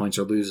gives you points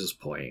or loses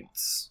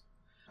points.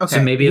 Okay,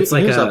 so maybe it's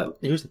like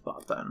here's the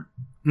thought then.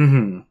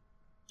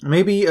 Mm-hmm.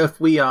 Maybe if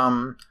we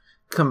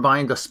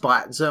combine the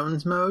splat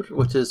zones mode,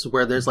 which is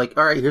where there's like,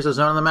 all right, here's a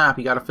zone on the map,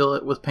 you got to fill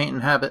it with paint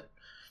and habit.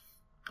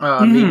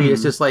 Maybe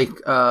it's just like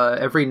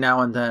every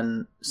now and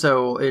then.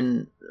 So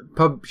in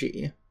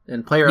PUBG,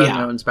 in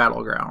PlayerUnknown's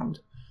Battleground,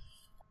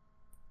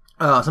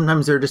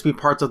 sometimes there would just be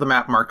parts of the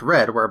map marked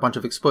red where a bunch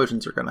of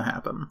explosions are going to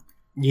happen.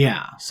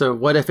 Yeah. So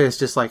what if it's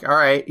just like, all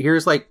right,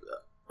 here's like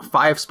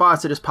 5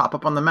 spots that just pop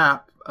up on the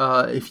map.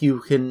 If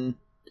you can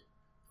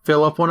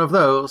fill up one of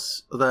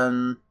those,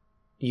 then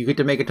you get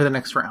to make it to the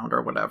next round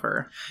or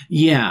whatever.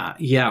 Yeah,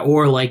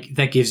 or like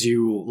that gives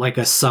you like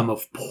a sum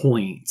of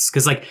points,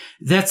 because like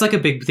that's like a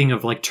big thing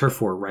of like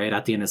turf war, right?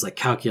 At the end is like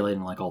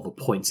calculating like all the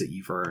points that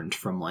you've earned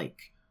from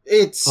like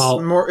it's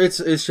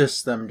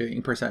just them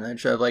doing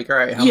percentage of like, all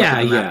right, how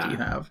much of the map do you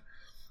have?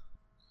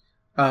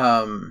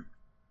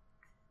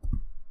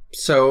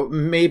 So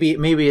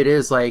maybe it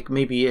is like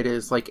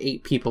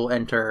 8 people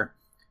enter.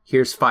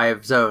 Here's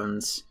 5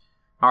 zones.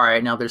 All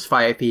right, now there's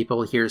 5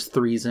 people. Here's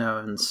 3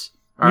 zones.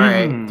 All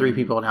right, 3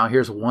 people now.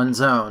 Here's 1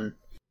 zone.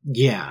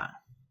 Yeah,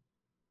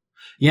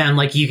 and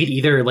like you could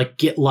either like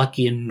get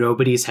lucky and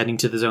nobody's heading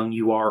to the zone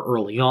you are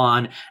early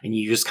on, and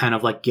you just kind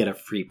of like get a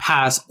free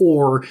pass,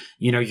 or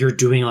you know you're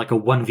doing like a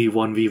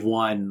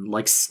 1v1v1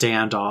 like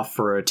standoff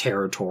for a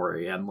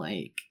territory, and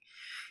like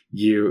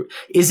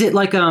is it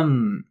like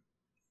a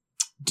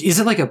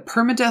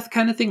permadeath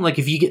kind of thing? Like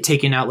if you get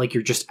taken out, like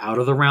you're just out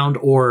of the round,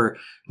 or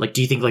like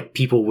do you think like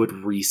people would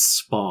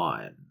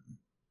respawn?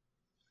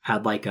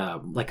 Had like a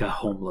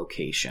home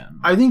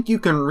location. I think you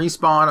can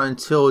respawn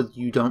until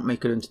you don't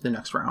make it into the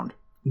next round.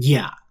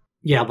 Yeah.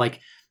 Like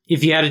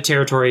if you had a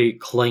territory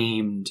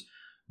claimed,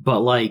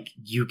 but like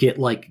you get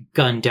like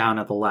gunned down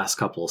at the last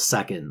couple of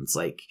seconds,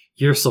 like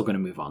you're still going to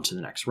move on to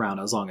the next round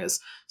as long as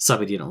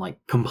somebody didn't like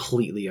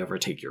completely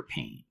overtake your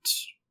paint.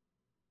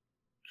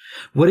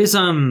 What is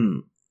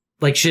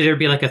like should there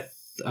be like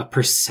a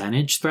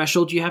percentage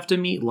threshold you have to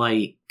meet?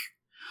 Like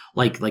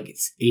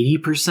it's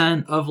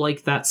 80% of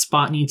like that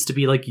spot needs to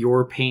be like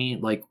your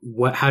paint. Like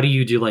how do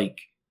you do like,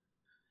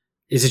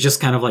 is it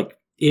just kind of like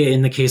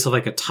in the case of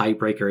like a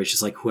tiebreaker, it's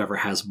just like whoever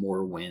has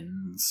more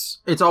wins?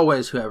 It's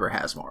always whoever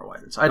has more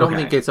wins. I don't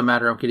think it's a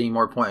matter of getting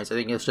more points. I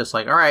think it's just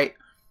like, all right,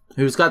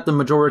 who's got the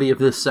majority of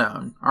this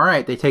zone? All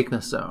right, they take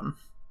this zone.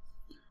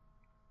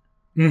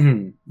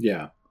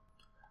 Yeah.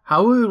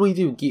 How would we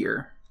do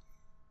gear?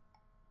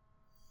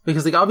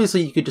 Because, like,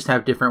 obviously you could just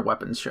have different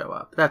weapons show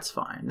up. That's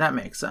fine. That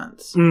makes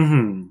sense.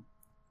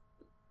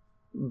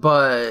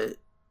 But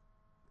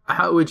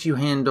how would you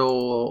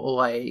handle,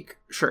 like,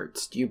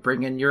 shirts? Do you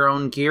bring in your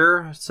own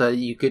gear so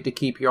you get to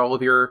keep all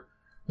of your...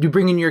 Do you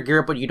bring in your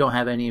gear but you don't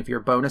have any of your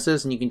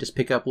bonuses and you can just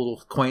pick up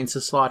little coins to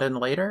slot in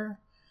later?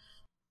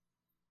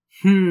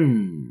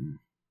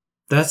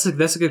 That's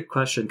a good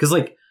question. Because,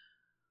 like,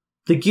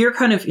 the gear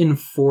kind of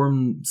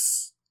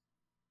informs...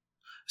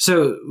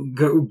 So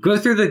go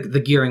through the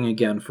gearing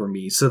again for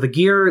me. So the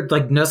gear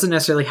like doesn't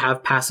necessarily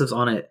have passives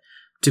on it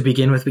to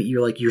begin with, but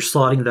you're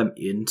slotting them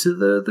into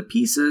the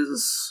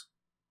pieces.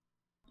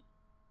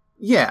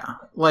 Yeah,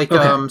 like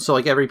okay. So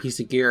like every piece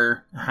of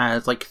gear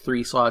has like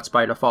 3 slots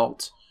by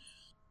default.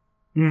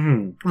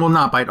 Well,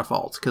 not by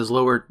default, because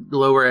lower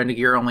end of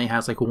gear only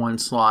has like 1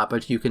 slot,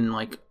 but you can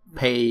like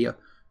pay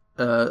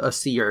a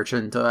sea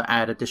urchin to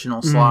add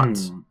additional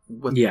slots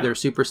with their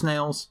super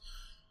snails.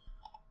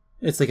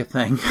 It's like a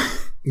thing.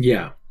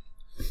 Yeah.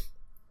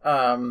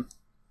 But,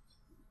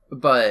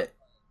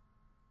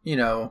 you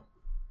know,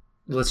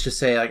 let's just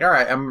say, like, all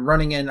right, I'm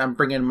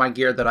bringing my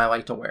gear that I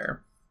like to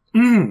wear.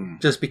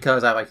 Just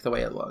because I like the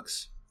way it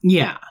looks.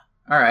 Yeah.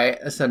 All right,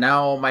 so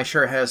now my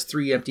shirt has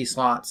 3 empty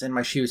slots, and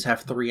my shoes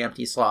have 3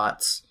 empty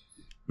slots.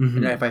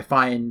 And if I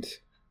find...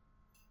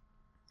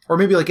 Or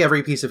maybe, like,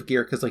 every piece of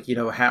gear, because, like, you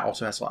know, a hat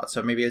also has slots,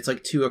 so maybe it's,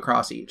 like, 2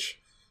 across each.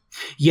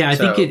 Yeah, I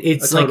think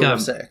it's like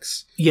of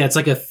 6. Yeah, it's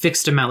like a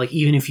fixed amount. Like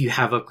even if you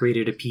have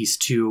upgraded a piece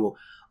to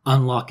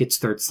unlock its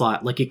 3rd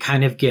slot, like it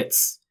kind of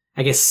gets,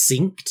 I guess,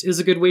 synced is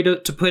a good way to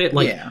put it.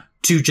 Like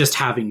to just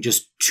having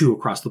just 2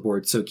 across the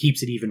board, so it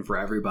keeps it even for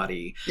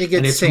everybody. It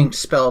gets synced,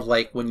 spelled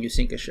like when you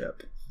sink a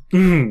ship.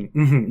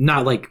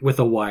 Not like with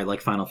a Y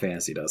like Final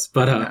Fantasy does,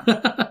 but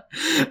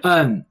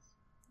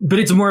but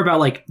it's more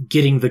about like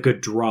getting the good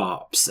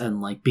drops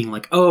and like being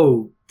like,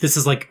 oh, this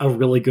is like a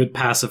really good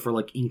passive for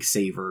like Ink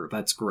Saver.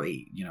 That's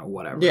great, you know,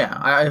 whatever. Yeah,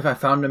 I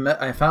found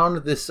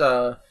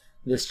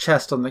this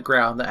chest on the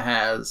ground that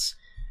has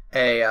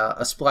a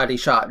Splatty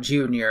Shot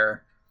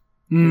Junior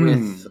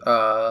with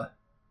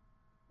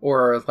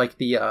or like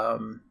the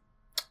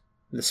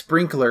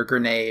sprinkler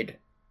grenade,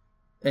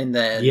 and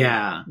then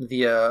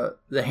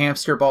the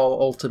hamster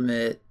ball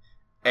ultimate,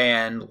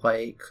 and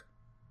like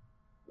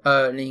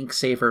an Ink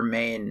Saver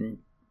main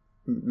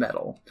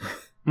medal.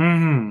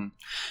 Now,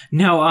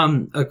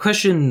 a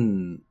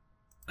question,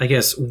 I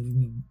guess,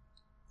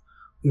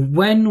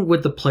 when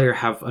would the player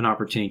have an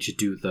opportunity to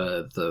do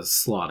the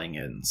slotting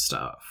in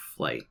stuff?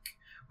 Like,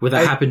 Would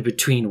that happen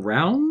between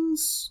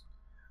rounds?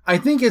 I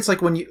think it's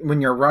like when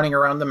you're running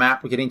around the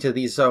map, getting to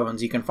these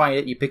zones, you can find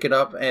it, you pick it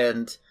up,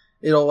 and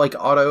it'll like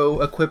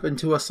auto equip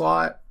into a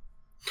slot.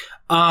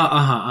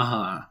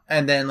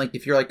 And then like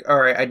if you're like,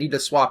 all right, I need to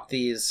swap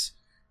these.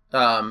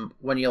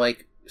 When you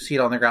like see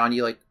it on the ground,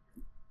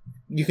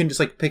 you can just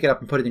like pick it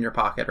up and put it in your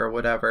pocket or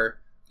whatever.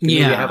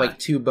 You have like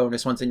 2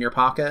 bonus ones in your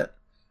pocket.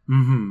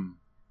 Mm-hmm.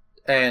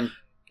 And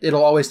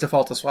it'll always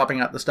default to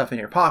swapping out the stuff in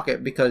your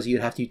pocket because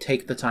you'd have to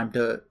take the time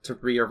to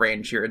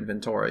rearrange your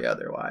inventory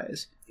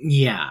otherwise.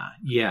 Yeah.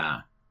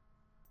 I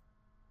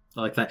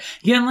like that.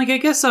 Yeah, and like I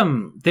guess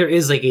there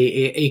is like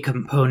a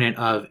component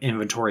of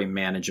inventory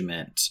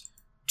management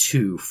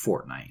to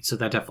Fortnite. So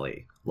that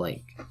definitely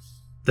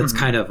that's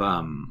kind of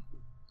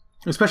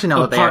especially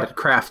now that they added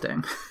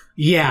crafting.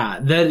 Yeah,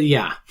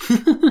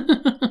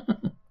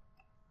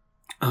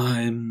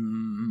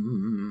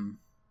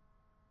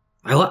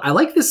 I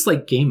like this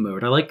like game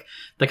mode. I like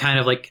the kind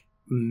of like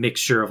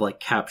mixture of like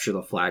capture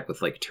the flag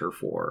with like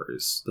turf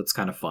wars. That's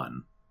kind of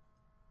fun.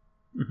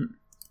 Mm-hmm.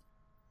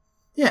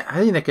 Yeah,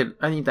 I think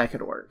that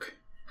could work.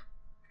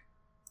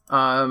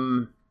 I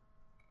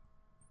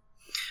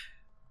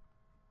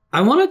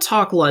want to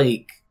talk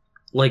like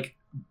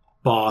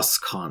boss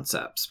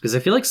concepts because I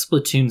feel like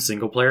Splatoon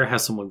single player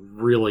has some like,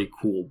 really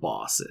cool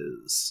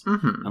bosses,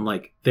 and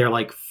like they're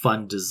like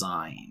fun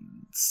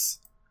designs.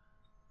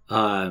 Do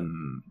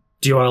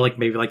you want to like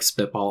maybe like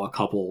spitball a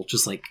couple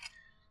just like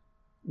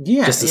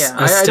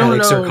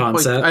aesthetics or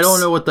concepts? Like, I don't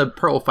know what the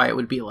Pearl fight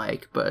would be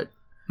like, but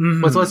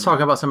let's talk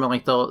about something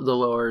like the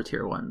lower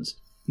tier ones.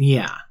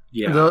 Yeah.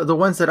 The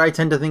ones that I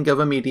tend to think of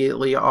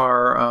immediately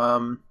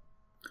are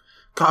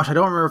gosh, I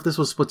don't remember if this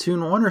was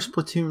Splatoon 1 or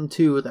Splatoon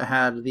 2 that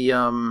had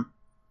the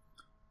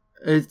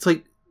it's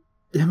like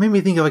it made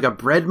me think of like a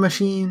bread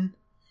machine.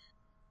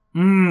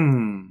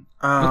 Okay.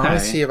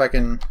 Let's see if I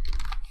can.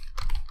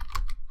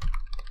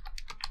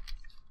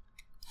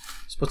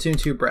 Splatoon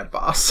 2 bread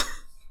boss.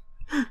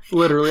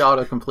 Literally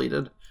auto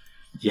completed.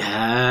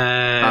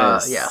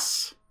 Yes.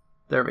 Yes.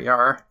 There we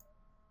are.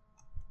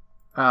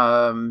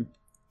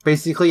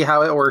 Basically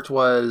how it worked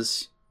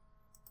was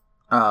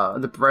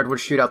the bread would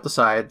shoot out the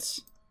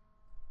sides.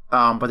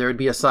 But there would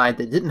be a side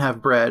that didn't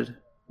have bread,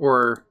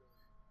 or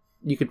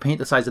you could paint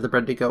the sides of the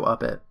bread to go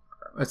up it,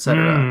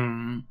 etc.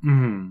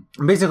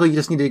 Mm-hmm. Basically, you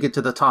just needed to get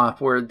to the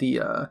top where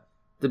the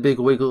big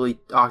wiggly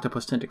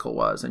octopus tentacle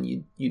was,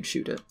 and you'd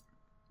shoot it.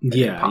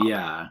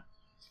 Yeah.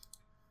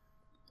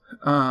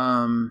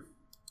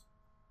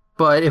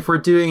 But if we're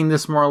doing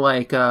this more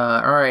like,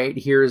 all right,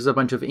 here's a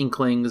bunch of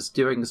inklings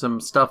doing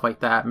some stuff like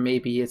that,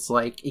 maybe it's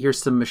like,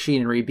 here's some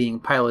machinery being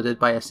piloted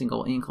by a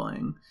single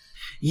inkling.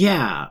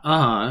 Yeah,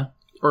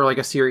 or like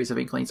a series of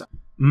inklings.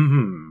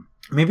 Mm-hmm.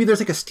 Maybe there's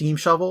like a steam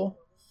shovel.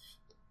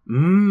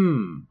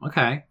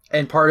 Okay.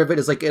 And part of it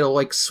is like it'll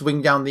like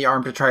swing down the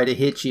arm to try to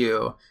hit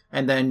you,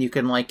 and then you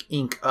can like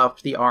ink up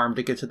the arm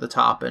to get to the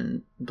top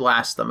and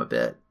blast them a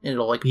bit, and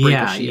it'll like break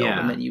a shield,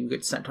 and then you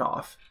get sent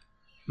off.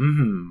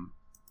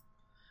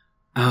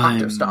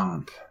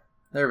 Octostomp.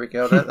 There we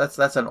go.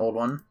 That's an old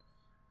one.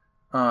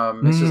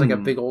 It's just like a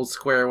big old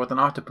square with an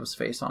octopus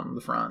face on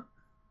the front.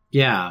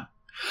 Yeah.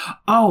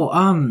 Oh,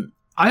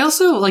 I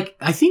also, like,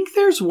 I think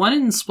there's one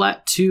in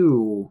Splat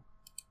 2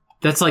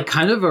 that's, like,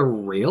 kind of a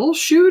rail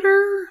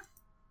shooter.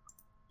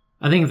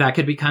 I think that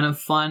could be kind of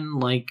fun,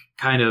 like,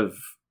 kind of,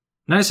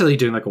 not necessarily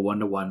doing, like, a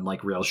one-to-one,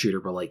 like, rail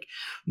shooter, but, like,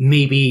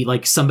 maybe,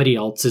 like, somebody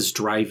else is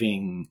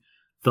driving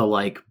the,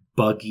 like,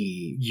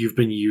 buggy you've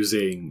been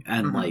using,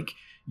 and, like,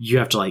 you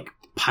have to, like,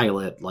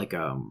 pilot, like,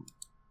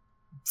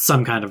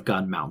 some kind of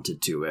gun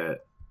mounted to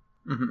it.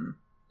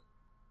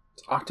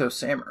 Octo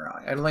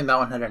Samurai. I don't think that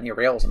one had any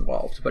rails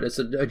involved, but it's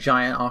a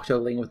giant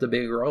Octoling with a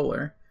big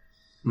roller.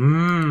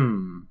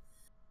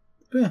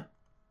 Yeah.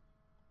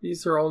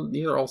 These are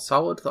all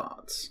solid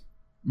thoughts.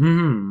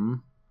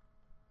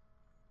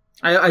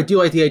 I do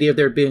like the idea of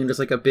there being just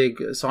like a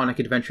big Sonic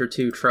Adventure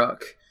 2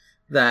 truck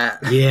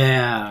that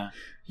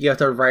you have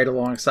to ride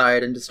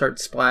alongside and just start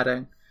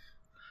splatting.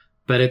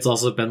 But it's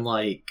also been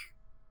like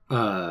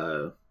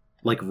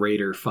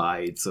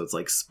Raider-fied, so it's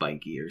like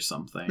spiky or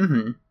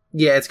something.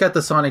 Yeah, it's got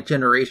the Sonic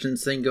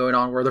Generations thing going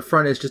on where the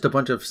front is just a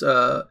bunch of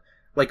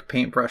like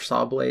paintbrush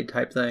saw blade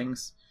type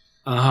things.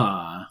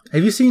 Have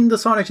you seen the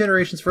Sonic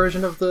Generations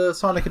version of the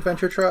Sonic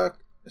Adventure truck?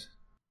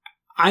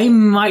 I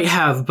might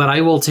have, but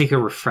I will take a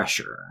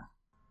refresher.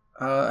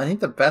 I think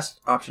the best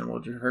option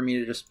will be for me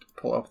to just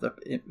pull up the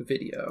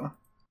video.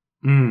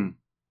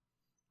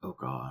 Oh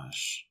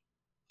gosh.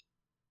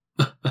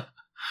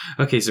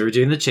 Okay, so we're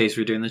doing the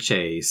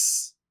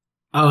chase.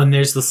 Oh, and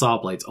there's the saw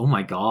blades. Oh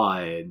my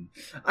god.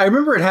 I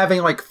remember it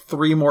having like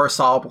 3 more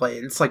saw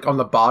blades, like on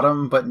the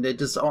bottom, but it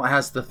just only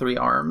has the 3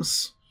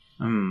 arms.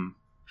 I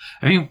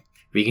mean,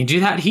 we can do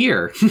that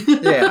here.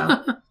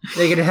 Yeah.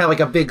 They could have like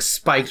a big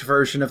spiked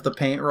version of the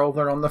paint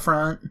roller on the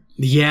front.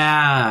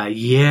 Yeah.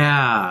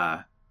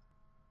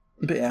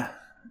 But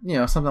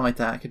yeah, something like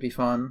that could be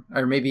fun.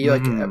 Or maybe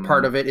like a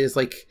part of it is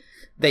like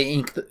they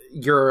ink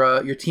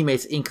your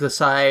teammates ink the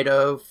side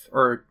of,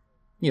 or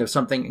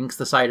something inks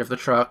the side of the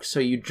truck, so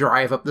you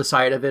drive up the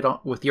side of it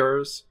with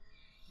yours.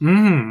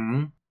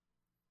 Mm-hmm.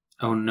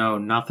 Oh no,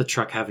 not the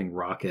truck having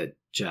rocket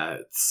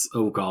jets.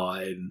 Oh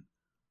god.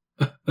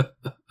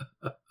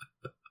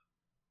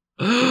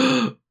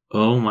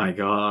 Oh my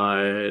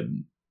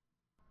god.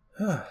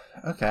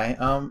 Okay,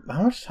 how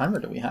much time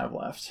do we have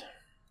left?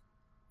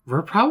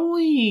 We're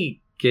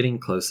probably getting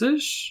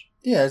close-ish.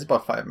 Yeah, there's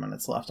about 5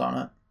 minutes left on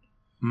it.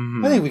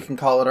 Mm-hmm. I think we can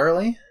call it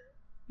early.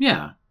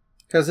 Yeah.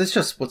 Because it's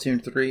just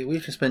Splatoon 3.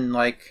 We've just been,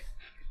 like,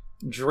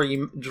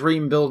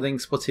 dream building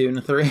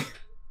Splatoon 3.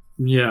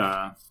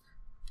 Yeah.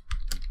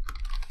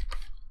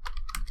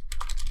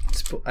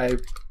 I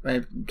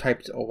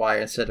typed a Y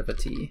instead of a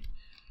T.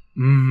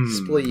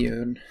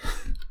 Sploon.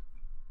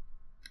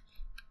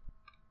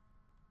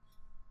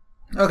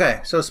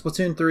 Okay, so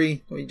Splatoon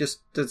 3. We just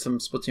did some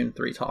Splatoon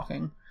 3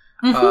 talking.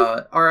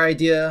 Mm-hmm. Our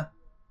idea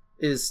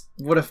is,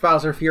 what if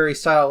Bowser Fury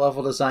style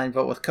level design,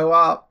 but with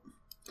co-op?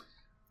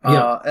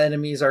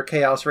 Enemies are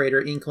Chaos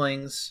Raider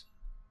Inklings.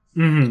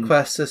 Mm-hmm.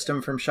 Quest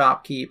system from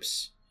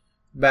Shopkeeps.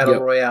 Battle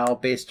Royale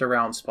based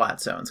around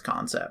Splat Zone's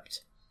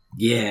concept.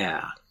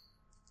 Yeah.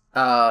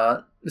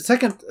 A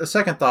second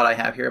thought I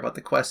have here about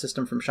the quest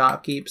system from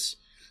Shopkeeps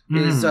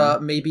is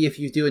maybe if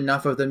you do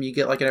enough of them, you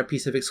get like a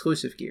piece of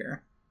exclusive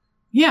gear.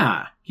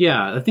 Yeah.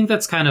 I think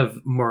that's kind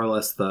of more or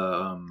less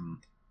the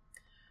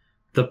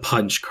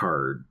punch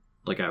card,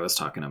 like I was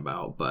talking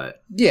about.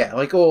 But yeah,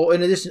 like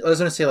in addition, I was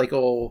gonna say like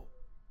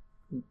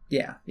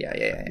yeah.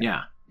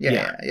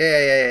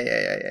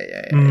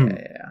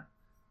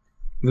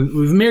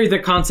 We've married the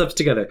concepts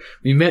together.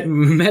 We met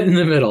in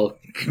the middle.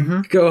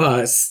 Mm-hmm. Go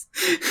us.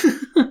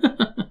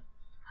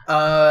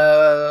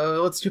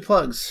 Let's do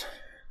plugs.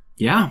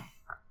 Yeah.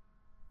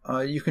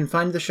 You can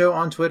find the show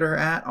on Twitter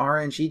at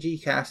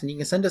RNGGcast, and you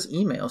can send us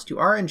emails to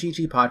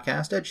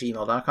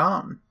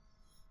rnggpodcast@gmail.com.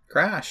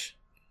 Crash.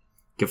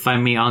 You can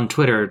find me on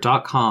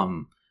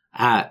twitter.com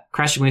at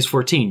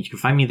CrashingWaves14. You can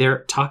find me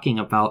there talking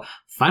about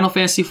Final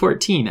Fantasy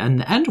XIV and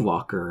the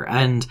Endwalker,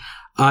 and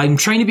I'm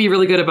trying to be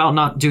really good about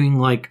not doing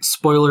like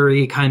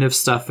spoilery kind of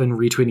stuff and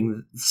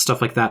retweeting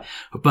stuff like that,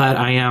 but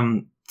I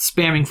am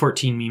spamming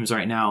 14 memes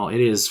right now.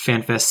 It is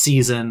FanFest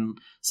season,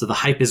 so the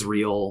hype is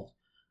real.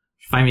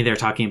 Find me there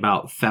talking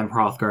about Fem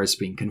Hrothgar's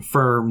being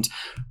confirmed.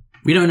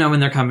 We don't know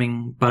when they're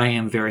coming, but I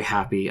am very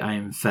happy. I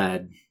am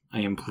fed. I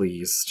am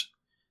pleased.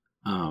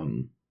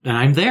 And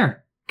I'm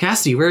there.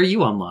 Cassie, where are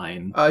you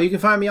online? You can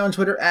find me on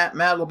Twitter at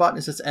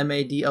MadLobotanist. It's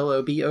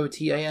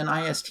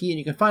MADLOBOTANIST. And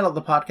you can find all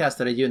the podcasts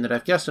that I do and that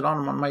I've guested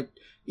on my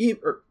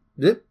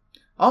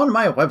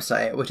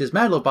website, which is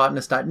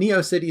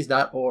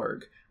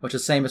madlobotanist.neocities.org, which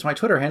is the same as my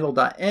Twitter handle,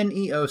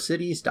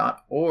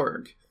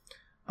 .neocities.org.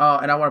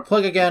 And I want to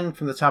plug again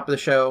from the top of the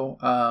show,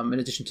 in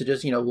addition to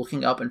just,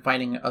 looking up and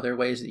finding other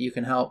ways that you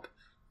can help.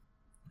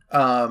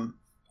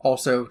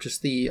 Also,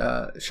 just the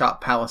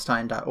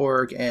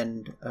shoppalestine.org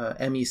and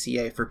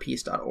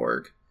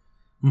mecaforpeace.org.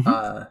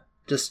 Mm-hmm.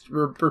 Just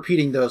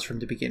repeating those from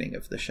the beginning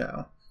of the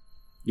show.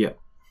 Yeah.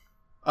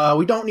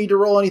 We don't need to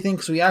roll anything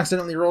because we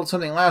accidentally rolled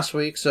something last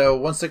week. So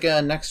once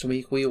again, next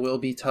week we will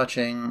be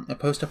touching a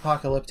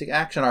post-apocalyptic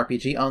action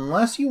RPG,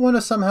 unless you want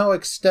to somehow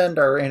extend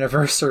our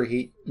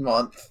anniversary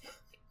month.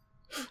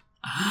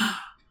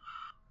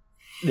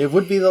 It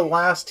would be the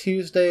last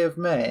Tuesday of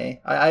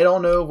May. I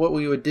don't know what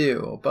we would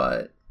do,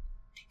 but...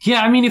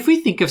 Yeah, I mean, if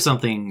we think of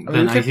something,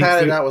 then we could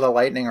pad it out with a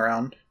lightning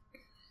round.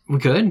 We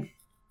could.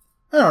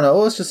 I don't know.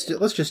 Let's just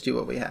do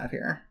what we have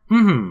here.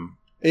 Mm-hmm.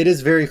 It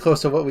is very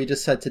close to what we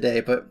just said today,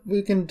 but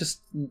we can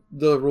just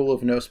the rule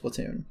of no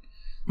Splatoon.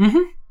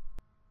 Mm-hmm.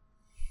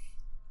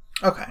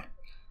 Okay.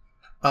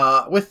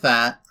 With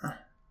that,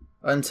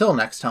 until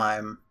next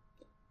time,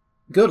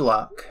 good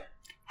luck.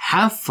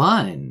 Have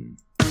fun.